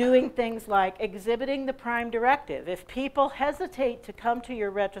doing things like exhibiting the prime directive. If people hesitate to come to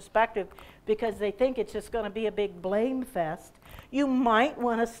your retrospective because they think it's just going to be a big blame fest, you might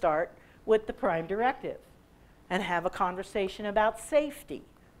want to start with the prime directive and have a conversation about safety,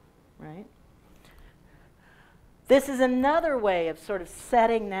 right? This is another way of sort of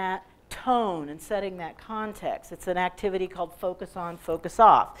setting that tone and setting that context. It's an activity called focus on, focus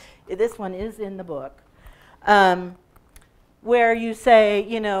off. This one is in the book. Where you say,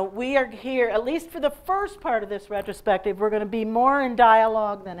 we are here, at least for the first part of this retrospective, we're going to be more in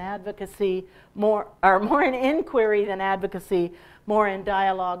dialogue than advocacy, more in inquiry than advocacy, more in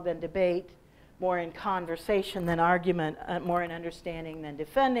dialogue than debate, more in conversation than argument, more in understanding than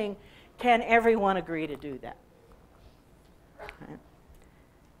defending. Can everyone agree to do that? Right.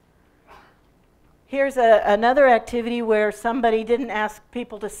 Here's another activity where somebody didn't ask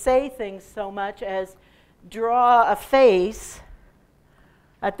people to say things so much as draw a face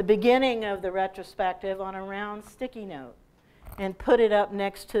at the beginning of the retrospective on a round sticky note and put it up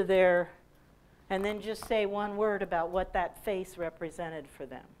next to their, and then just say one word about what that face represented for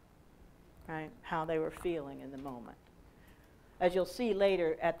them, right? How they were feeling in the moment. As you'll see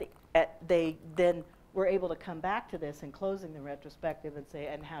later, they then were able to come back to this in closing the retrospective and say,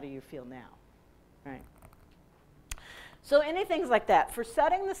 and how do you feel now, right? So anything like that. For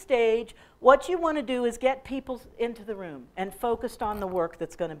setting the stage, what you want to do is get people into the room and focused on the work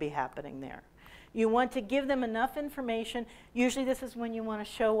that's going to be happening there. You want to give them enough information. Usually this is when you want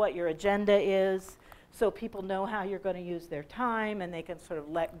to show what your agenda is so people know how you're going to use their time and they can sort of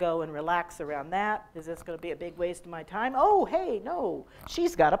let go and relax around that. Is this going to be a big waste of my time? Oh, hey, no,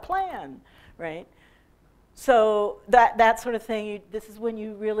 she's got a plan, right? So that sort of thing, this is when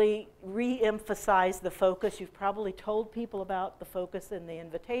you really re-emphasize the focus. You've probably told people about the focus in the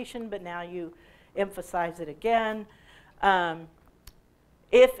invitation, but now you emphasize it again.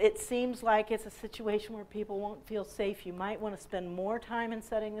 If it seems like it's a situation where people won't feel safe, you might want to spend more time in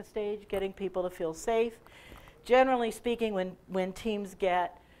setting the stage, getting people to feel safe. Generally speaking, when teams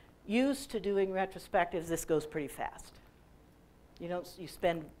get used to doing retrospectives, this goes pretty fast. You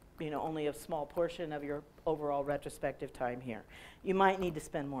spend only a small portion of your overall retrospective time here. You might need to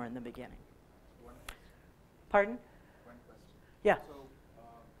spend more in the beginning. Pardon? One question. Yeah. So,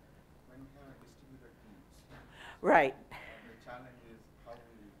 when you have distributed teams, right. The challenge is how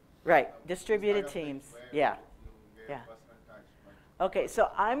you... Right, distributed teams, yeah. You get Yeah. personal touch. Okay,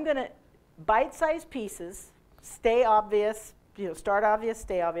 so I'm going to, bite-sized pieces, stay obvious, start obvious,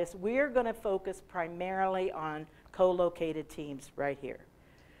 stay obvious. We're going to focus primarily on co-located teams right here.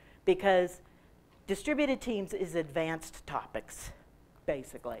 Because distributed teams is advanced topics,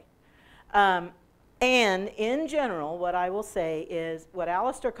 basically. And in general, what I will say is, what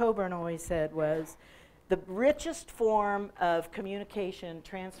Alistair Coburn always said was, the richest form of communication,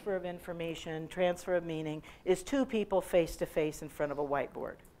 transfer of information, transfer of meaning, is two people face-to-face in front of a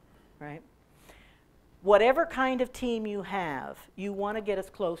whiteboard, right? Whatever kind of team you have, you want to get as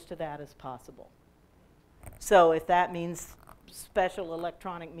close to that as possible. So if that means special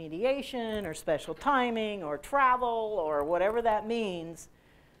electronic mediation or special timing or travel or whatever that means,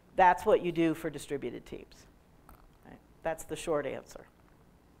 that's what you do for distributed teams. Right? That's the short answer.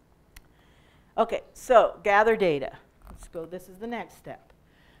 Okay, so gather data. Let's go, this is the next step.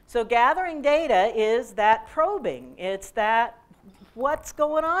 So gathering data is that probing. It's that, what's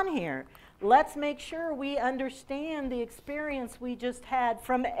going on here? let's make sure we understand the experience we just had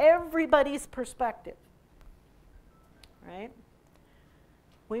from everybody's perspective, right?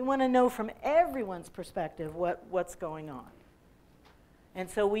 We want to know from everyone's perspective what's going on. And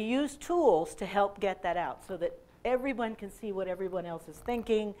so we use tools to help get that out so that everyone can see what everyone else is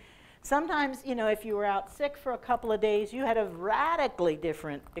thinking. Sometimes, you know, if you were out sick for a couple of days, you had a radically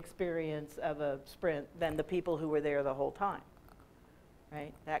different experience of a sprint than the people who were there the whole time,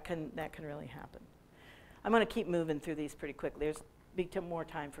 right? That can really happen. I'm going to keep moving through these pretty quickly. There's be more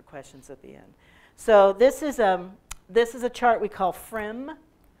time for questions at the end. So this is a chart we call FRIM.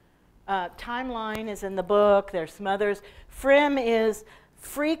 Timeline is in the book. There's some others. FRIM is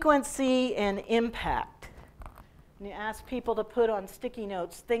frequency and impact. And you ask people to put on sticky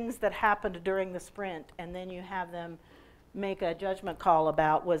notes things that happened during the sprint, and then you have them make a judgment call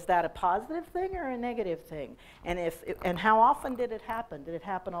about, was that a positive thing or a negative thing? And how often did it happen? Did it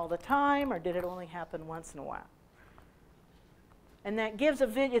happen all the time, or did it only happen once in a while? And that gives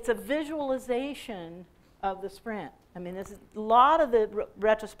it's a visualization of the sprint. I mean, a lot of the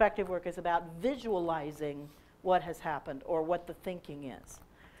retrospective work is about visualizing what has happened or what the thinking is.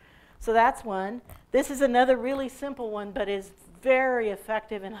 So that's one. This is another really simple one, but is very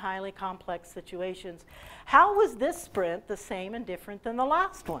effective in highly complex situations. How was this sprint the same and different than the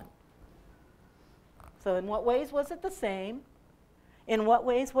last one? So in what ways was it the same? In what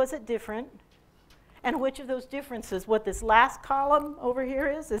ways was it different? And which of those differences, what this last column over here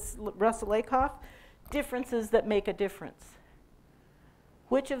is Russell-Lakoff, differences that make a difference.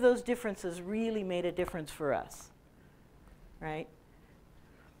 Which of those differences really made a difference for us, right?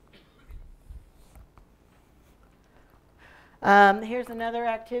 Here's another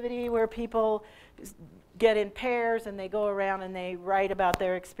activity where people get in pairs and they go around and they write about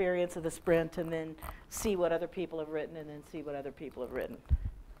their experience of the sprint and then see what other people have written and then see what other people have written.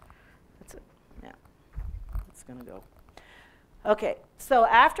 That's it. Yeah, it's going to go. Okay, so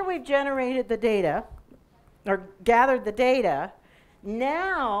after we've generated the data, or gathered the data,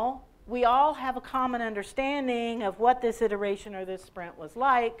 now we all have a common understanding of what this iteration or this sprint was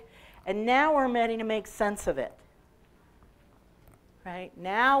like, and now we're ready to make sense of it. Right?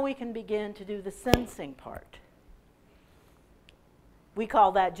 Now we can begin to do the sensing part. We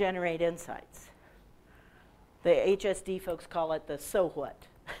call that generate insights. The HSD folks call it the so what.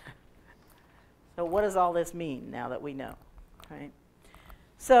 So what does all this mean now that we know? Right?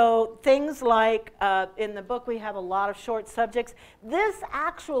 So things like, in the book we have a lot of short subjects. This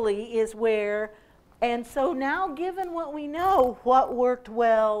actually is where, and so now given what we know, what worked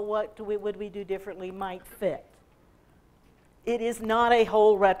well, what would we do differently might fit. It is not a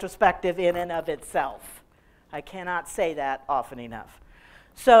whole retrospective in and of itself. I cannot say that often enough.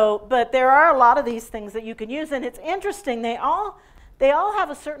 So, but there are a lot of these things that you can use, and it's interesting. They all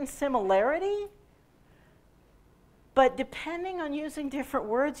have a certain similarity, but depending on using different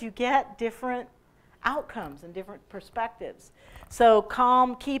words, you get different outcomes and different perspectives. So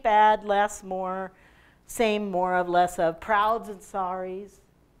calm, keep, add, less, more, same, more of, less of, prouds and sorries.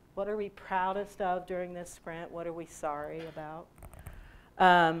 What are we proudest of during this sprint? What are we sorry about?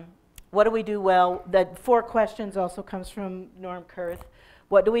 What do we do well? The 4 questions also comes from Norm Kurth.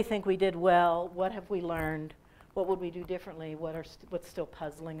 What do we think we did well? What have we learned? What would we do differently? What's still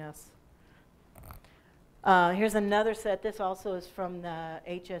puzzling us? Here's another set. This also is from the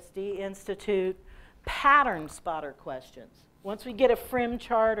HSD Institute. Pattern spotter questions. Once we get a FRIM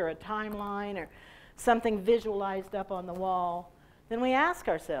chart or a timeline or something visualized up on the wall, then we ask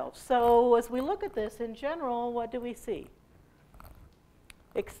ourselves, so as we look at this in general, what do we see?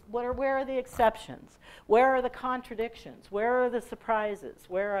 Where are the exceptions? Where are the contradictions? Where are the surprises?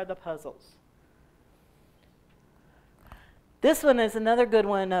 Where are the puzzles? This one is another good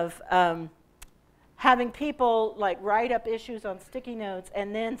one of having people like write up issues on sticky notes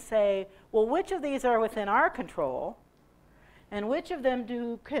and then say, well, which of these are within our control? And which of them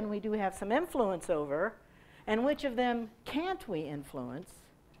can we have some influence over? And which of them can't we influence?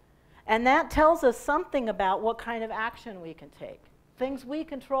 And that tells us something about what kind of action we can take. Things we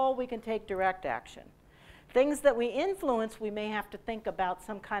control, we can take direct action. Things that we influence, we may have to think about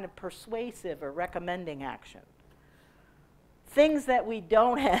some kind of persuasive or recommending action. Things that we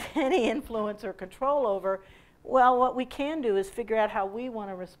don't have any influence or control over, well, what we can do is figure out how we want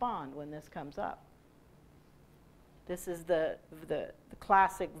to respond when this comes up. This is the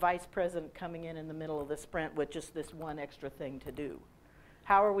classic vice president coming in the middle of the sprint with just this one extra thing to do.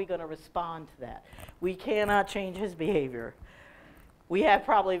 How are we going to respond to that? We cannot change his behavior. We have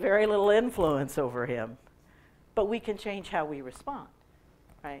probably very little influence over him, but we can change how we respond,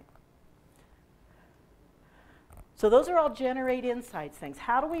 right? So those are all generate insights things.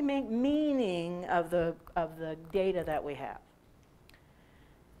 How do we make meaning of the data that we have?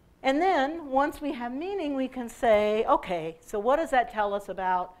 And then, once we have meaning, we can say, okay, so what does that tell us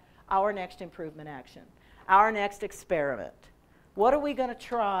about our next improvement action, our next experiment? What are we going to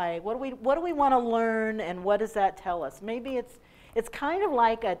try? What do we want to learn, and what does that tell us? Maybe it's kind of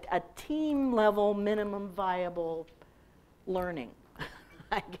like a team level minimum viable learning,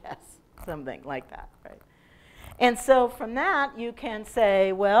 I guess, something like that, right? And so from that, you can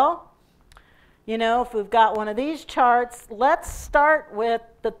say, well, you know, if we've got one of these charts, let's start with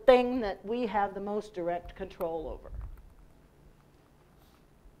the thing that we have the most direct control over.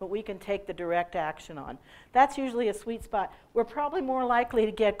 But we can take the direct action on. That's usually a sweet spot. We're probably more likely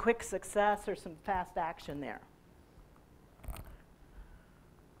to get quick success or some fast action there.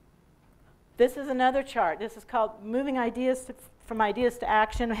 This is another chart. This is called moving ideas from ideas to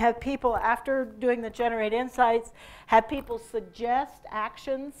action. Have people, after doing the generate insights, have people suggest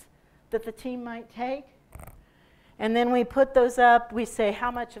actions that the team might take. And then we put those up. We say, how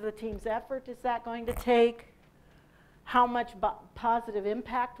much of the team's effort is that going to take? How much positive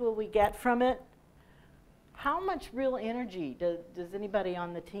impact will we get from it? How much real energy does anybody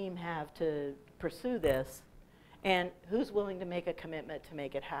on the team have to pursue this? And who's willing to make a commitment to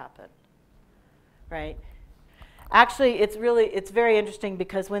make it happen? Right? Actually, it's very interesting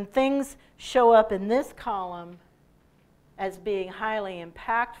because when things show up in this column as being highly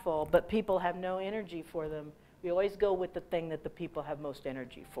impactful, but people have no energy for them, we always go with the thing that the people have most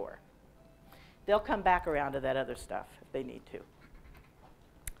energy for. They'll come back around to that other stuff if they need to.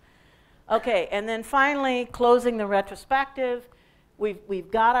 Okay, and then finally, closing the retrospective.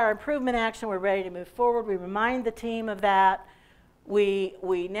 We've got our improvement action. We're ready to move forward. We remind the team of that.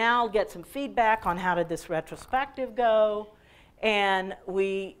 We now get some feedback on how did this retrospective go, and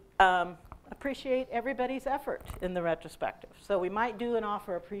we appreciate everybody's effort in the retrospective. So we might do an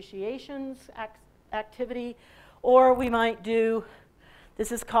offer appreciations activity, or we might do,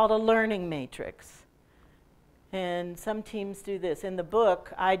 this is called a learning matrix. And some teams do this. In the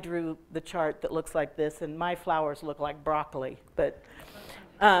book, I drew the chart that looks like this, and my flowers look like broccoli. But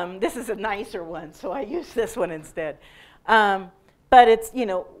this is a nicer one, so I use this one instead. But it's, you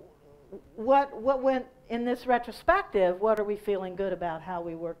know, what went in this retrospective, what are we feeling good about how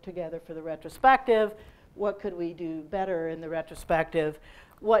we work together for the retrospective? What could we do better in the retrospective?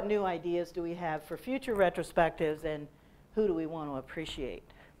 What new ideas do we have for future retrospectives, and who do we want to appreciate?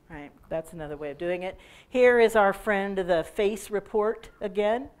 Right? That's another way of doing it. Here is our friend, the FACE report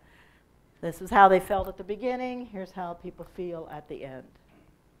again. This is how they felt at the beginning. Here's how people feel at the end.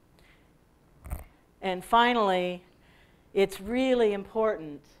 And finally, it's really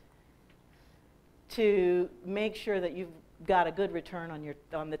important to make sure that you've got a good return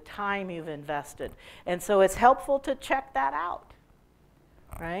on the time you've invested. And so it's helpful to check that out,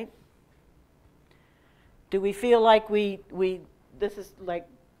 right? Do we feel like this is like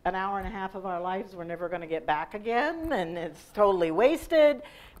an hour and a half of our lives we're never going to get back again, and it's totally wasted?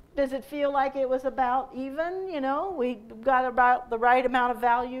 Does it feel like it was about even, you know, we got about the right amount of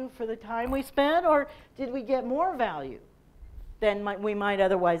value for the time we spent, or did we get more value than we might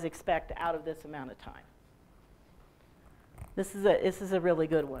otherwise expect out of this amount of time? This is a really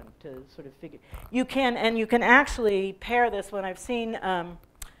good one to sort of figure. You can actually pair this when I've seen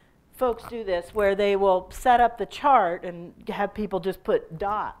folks do this, where they will set up the chart and have people just put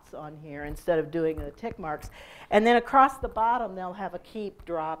dots on here instead of doing the tick marks. And then across the bottom, they'll have a keep,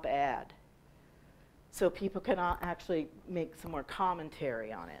 drop, add. So people can actually make some more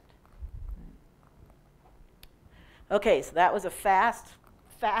commentary on it. Okay, so that was a fast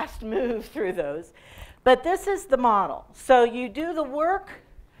move through those. But this is the model. So you do the work.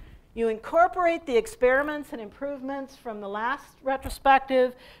 You incorporate the experiments and improvements from the last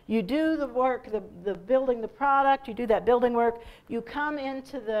retrospective. You do the work, the building the product. You do that building work. You come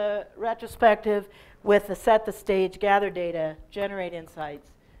into the retrospective with the set the stage, gather data, generate insights,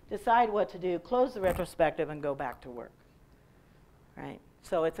 decide what to do, close the retrospective, and go back to work. Right?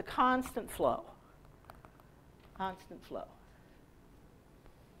 So it's a constant flow. Constant flow.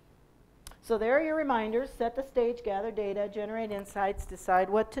 So there are your reminders. Set the stage, gather data, generate insights, decide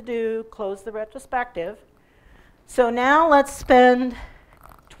what to do, close the retrospective. So now let's spend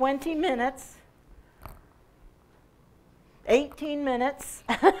 20 minutes, 18 minutes,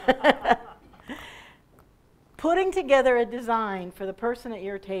 putting together a design for the person at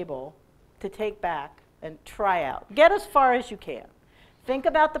your table to take back and try out. Get as far as you can. Think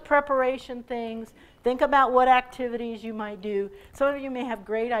about the preparation things. Think about what activities you might do. Some of you may have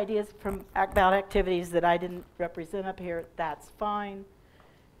great ideas about activities that I didn't represent up here. That's fine.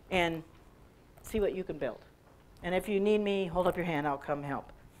 And see what you can build. And if you need me, hold up your hand, I'll come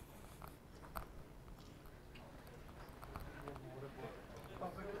help.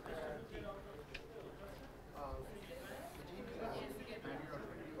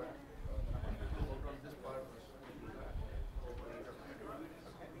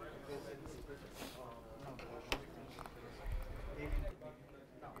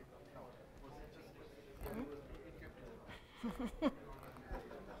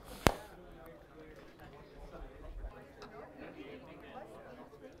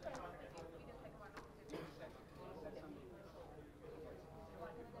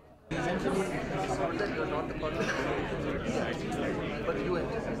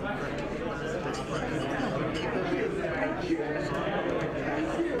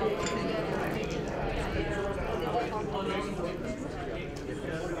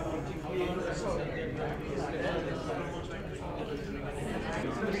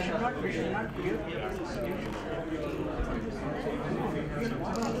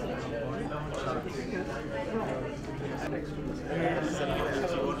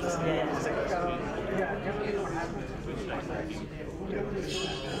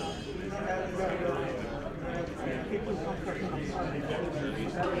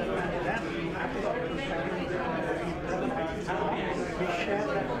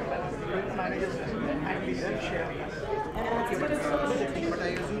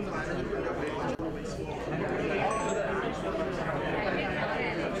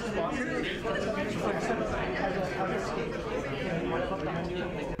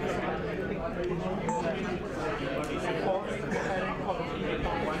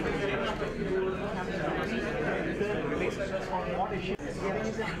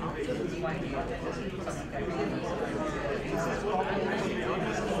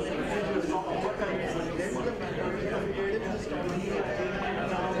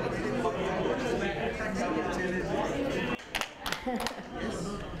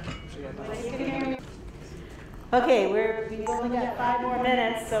 Okay, we've only got 5 more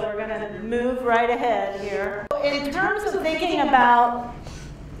minutes, so we're going to move right ahead here. In terms of thinking about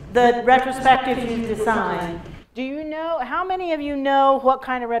the retrospective you've designed, do you know, how many of you know what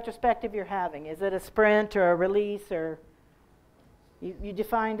kind of retrospective you're having? Is it a sprint or a release, or you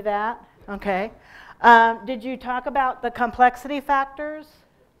defined that? Okay. Did you talk about the complexity factors?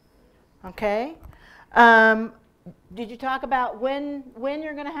 Okay. Did you talk about when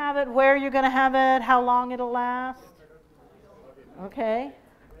you're going to have it, where you're going to have it, how long it'll last? Okay.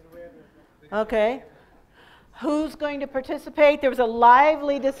 Okay. Who's going to participate? There was a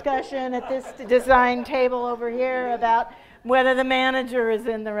lively discussion at this design table over here about whether the manager is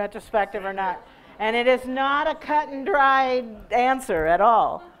in the retrospective or not. And it is not a cut and dried answer at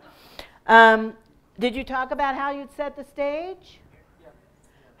all. Did you talk about how you'd set the stage?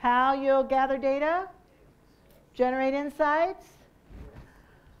 How you'll gather data? Generate insights?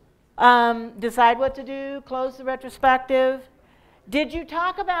 Decide what to do? Close the retrospective? Did you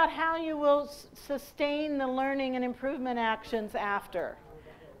talk about how you will sustain the learning and improvement actions after?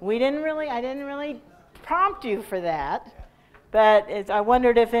 I didn't really prompt you for that, but I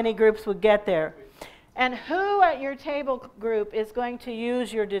wondered if any groups would get there. And who at your table group is going to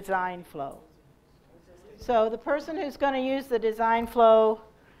use your design flow? So the person who's going to use the design flow,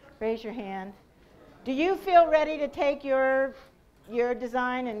 raise your hand. Do you feel ready to take your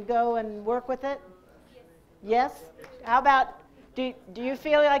design and go and work with it? Yes? How about, do you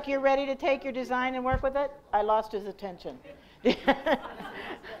feel like you're ready to take your design and work with it? I lost his attention. Do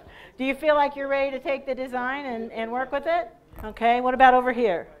you feel like you're ready to take the design and work with it? Okay, what about over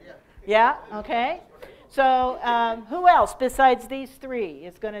here? Yeah? Okay. So who else besides these 3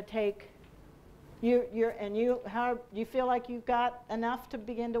 is going to take how you feel like you've got enough to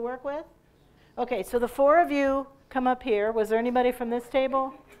begin to work with? Okay, so the 4 of you come up here. Was there anybody from this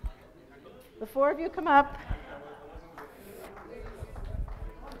table? The 4 of you come up.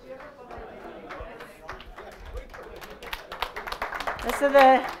 This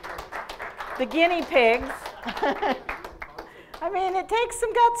are the guinea pigs. I mean, it takes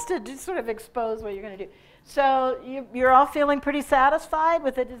some guts to just sort of expose what you're going to do. So you're all feeling pretty satisfied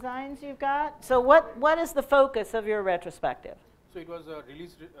with the designs you've got? So what is the focus of your retrospective? So it was a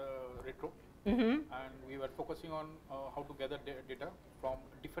release retro, Mm-hmm. and we were focusing on how to gather data from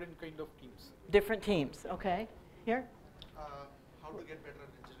different kind of teams. Different teams, okay. Here? How to get better at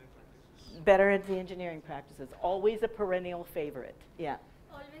engineering practices. Better at the engineering practices. Always a perennial favorite. Yeah.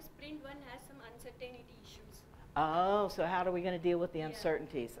 Always sprint 1 has some uncertainty issues. Oh, so how are we going to deal with the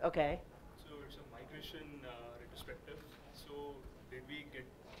uncertainties? Okay. So it's a migration retrospective. So did we get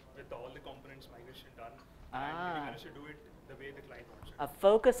with all the components migration done, and Ah. we managed to do it the way the client wants it. A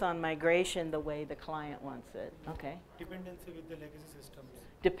focus on migration the way the client wants it. Okay. Dependency with the legacy systems.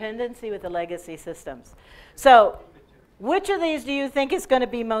 Dependency with the legacy systems. So, which of these do you think is going to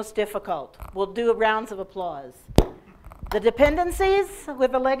be most difficult? We'll do rounds of applause. The dependencies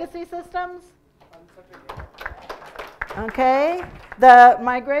with the legacy systems? Okay. The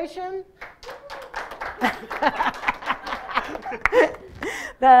migration?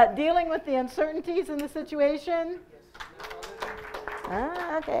 The dealing with the uncertainties in the situation?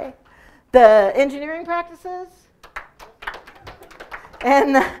 Ah, okay. The engineering practices?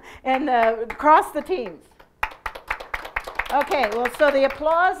 And across the teams. Okay, well, so the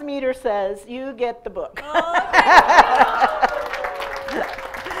applause meter says you get the book.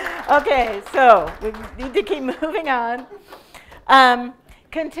 Okay, so we need to keep moving on.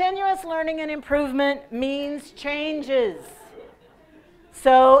 Continuous learning and improvement means changes.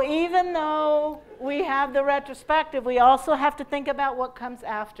 So even though we have the retrospective, we also have to think about what comes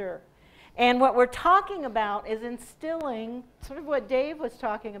after. And what we're talking about is instilling, sort of what Dave was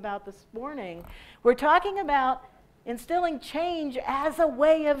talking about this morning. We're talking about instilling change as a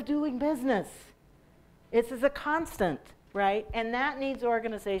way of doing business. This is a constant, right? And that needs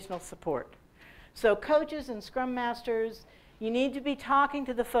organizational support. So coaches and scrum masters, you need to be talking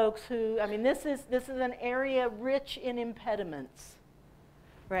to the folks who, I mean, this is an area rich in impediments,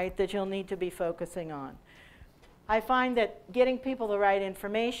 right, that you'll need to be focusing on. I find that getting people the right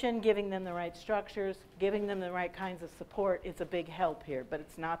information, giving them the right structures, giving them the right kinds of support is a big help here, but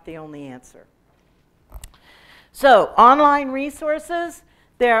it's not the only answer. So, online resources,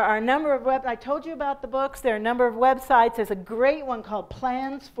 there are a number of I told you about the books, there are a number of websites. There's a great one called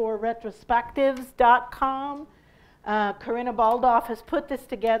plansforretrospectives.com. Corinna Baldoff has put this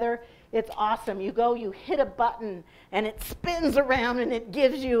together. It's awesome. You go, you hit a button, and it spins around, and it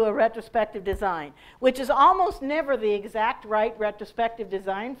gives you a retrospective design, which is almost never the exact right retrospective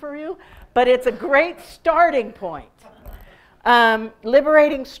design for you, but it's a great starting point.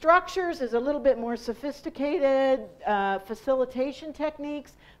 Liberating structures is a little bit more sophisticated facilitation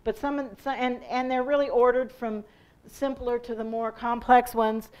techniques, but and they're really ordered from simpler to the more complex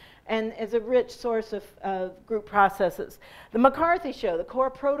ones, and is a rich source of group processes. The McCarthy Show, the core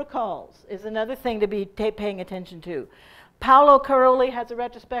protocols, is another thing to be paying attention to. Paolo Caroli has a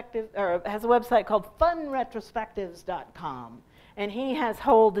retrospective, or has a website called funretrospectives.com, and he has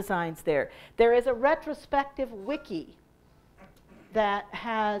whole designs there. There is a retrospective wiki that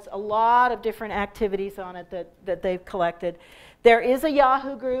has a lot of different activities on it that they've collected. There is a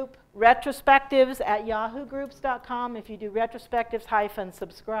Yahoo group, retrospectives at yahoogroups.com. If you do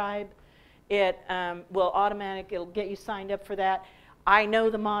retrospectives-subscribe, it will it'll get you signed up for that. I know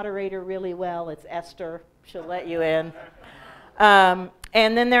the moderator really well. It's Esther. She'll let you in. And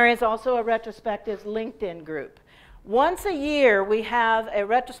then there is also a retrospectives LinkedIn group. Once a year, we have a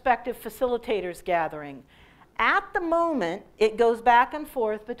retrospective facilitators gathering. At the moment, it goes back and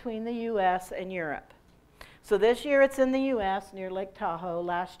forth between the US and Europe. So this year it's in the US near Lake Tahoe.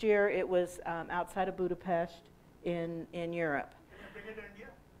 Last year it was outside of Budapest in Europe. Can you bring it to India?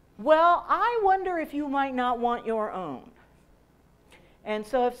 Well, I wonder if you might not want your own. And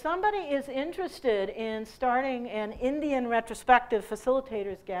so if somebody is interested in starting an Indian retrospective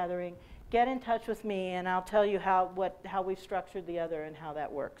facilitators gathering, get in touch with me and I'll tell you how we've structured the other and how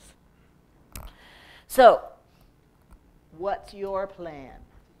that works. So, what's your plan?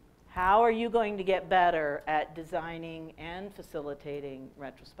 How are you going to get better at designing and facilitating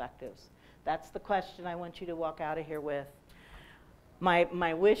retrospectives? That's the question I want you to walk out of here with.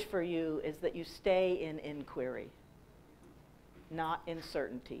 My wish for you is that you stay in inquiry, not in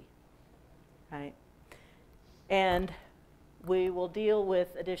certainty, right? And we will deal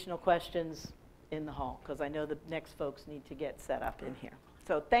with additional questions in the hall, because I know the next folks need to get set up in here.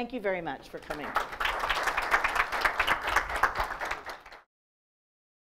 So thank you very much for coming.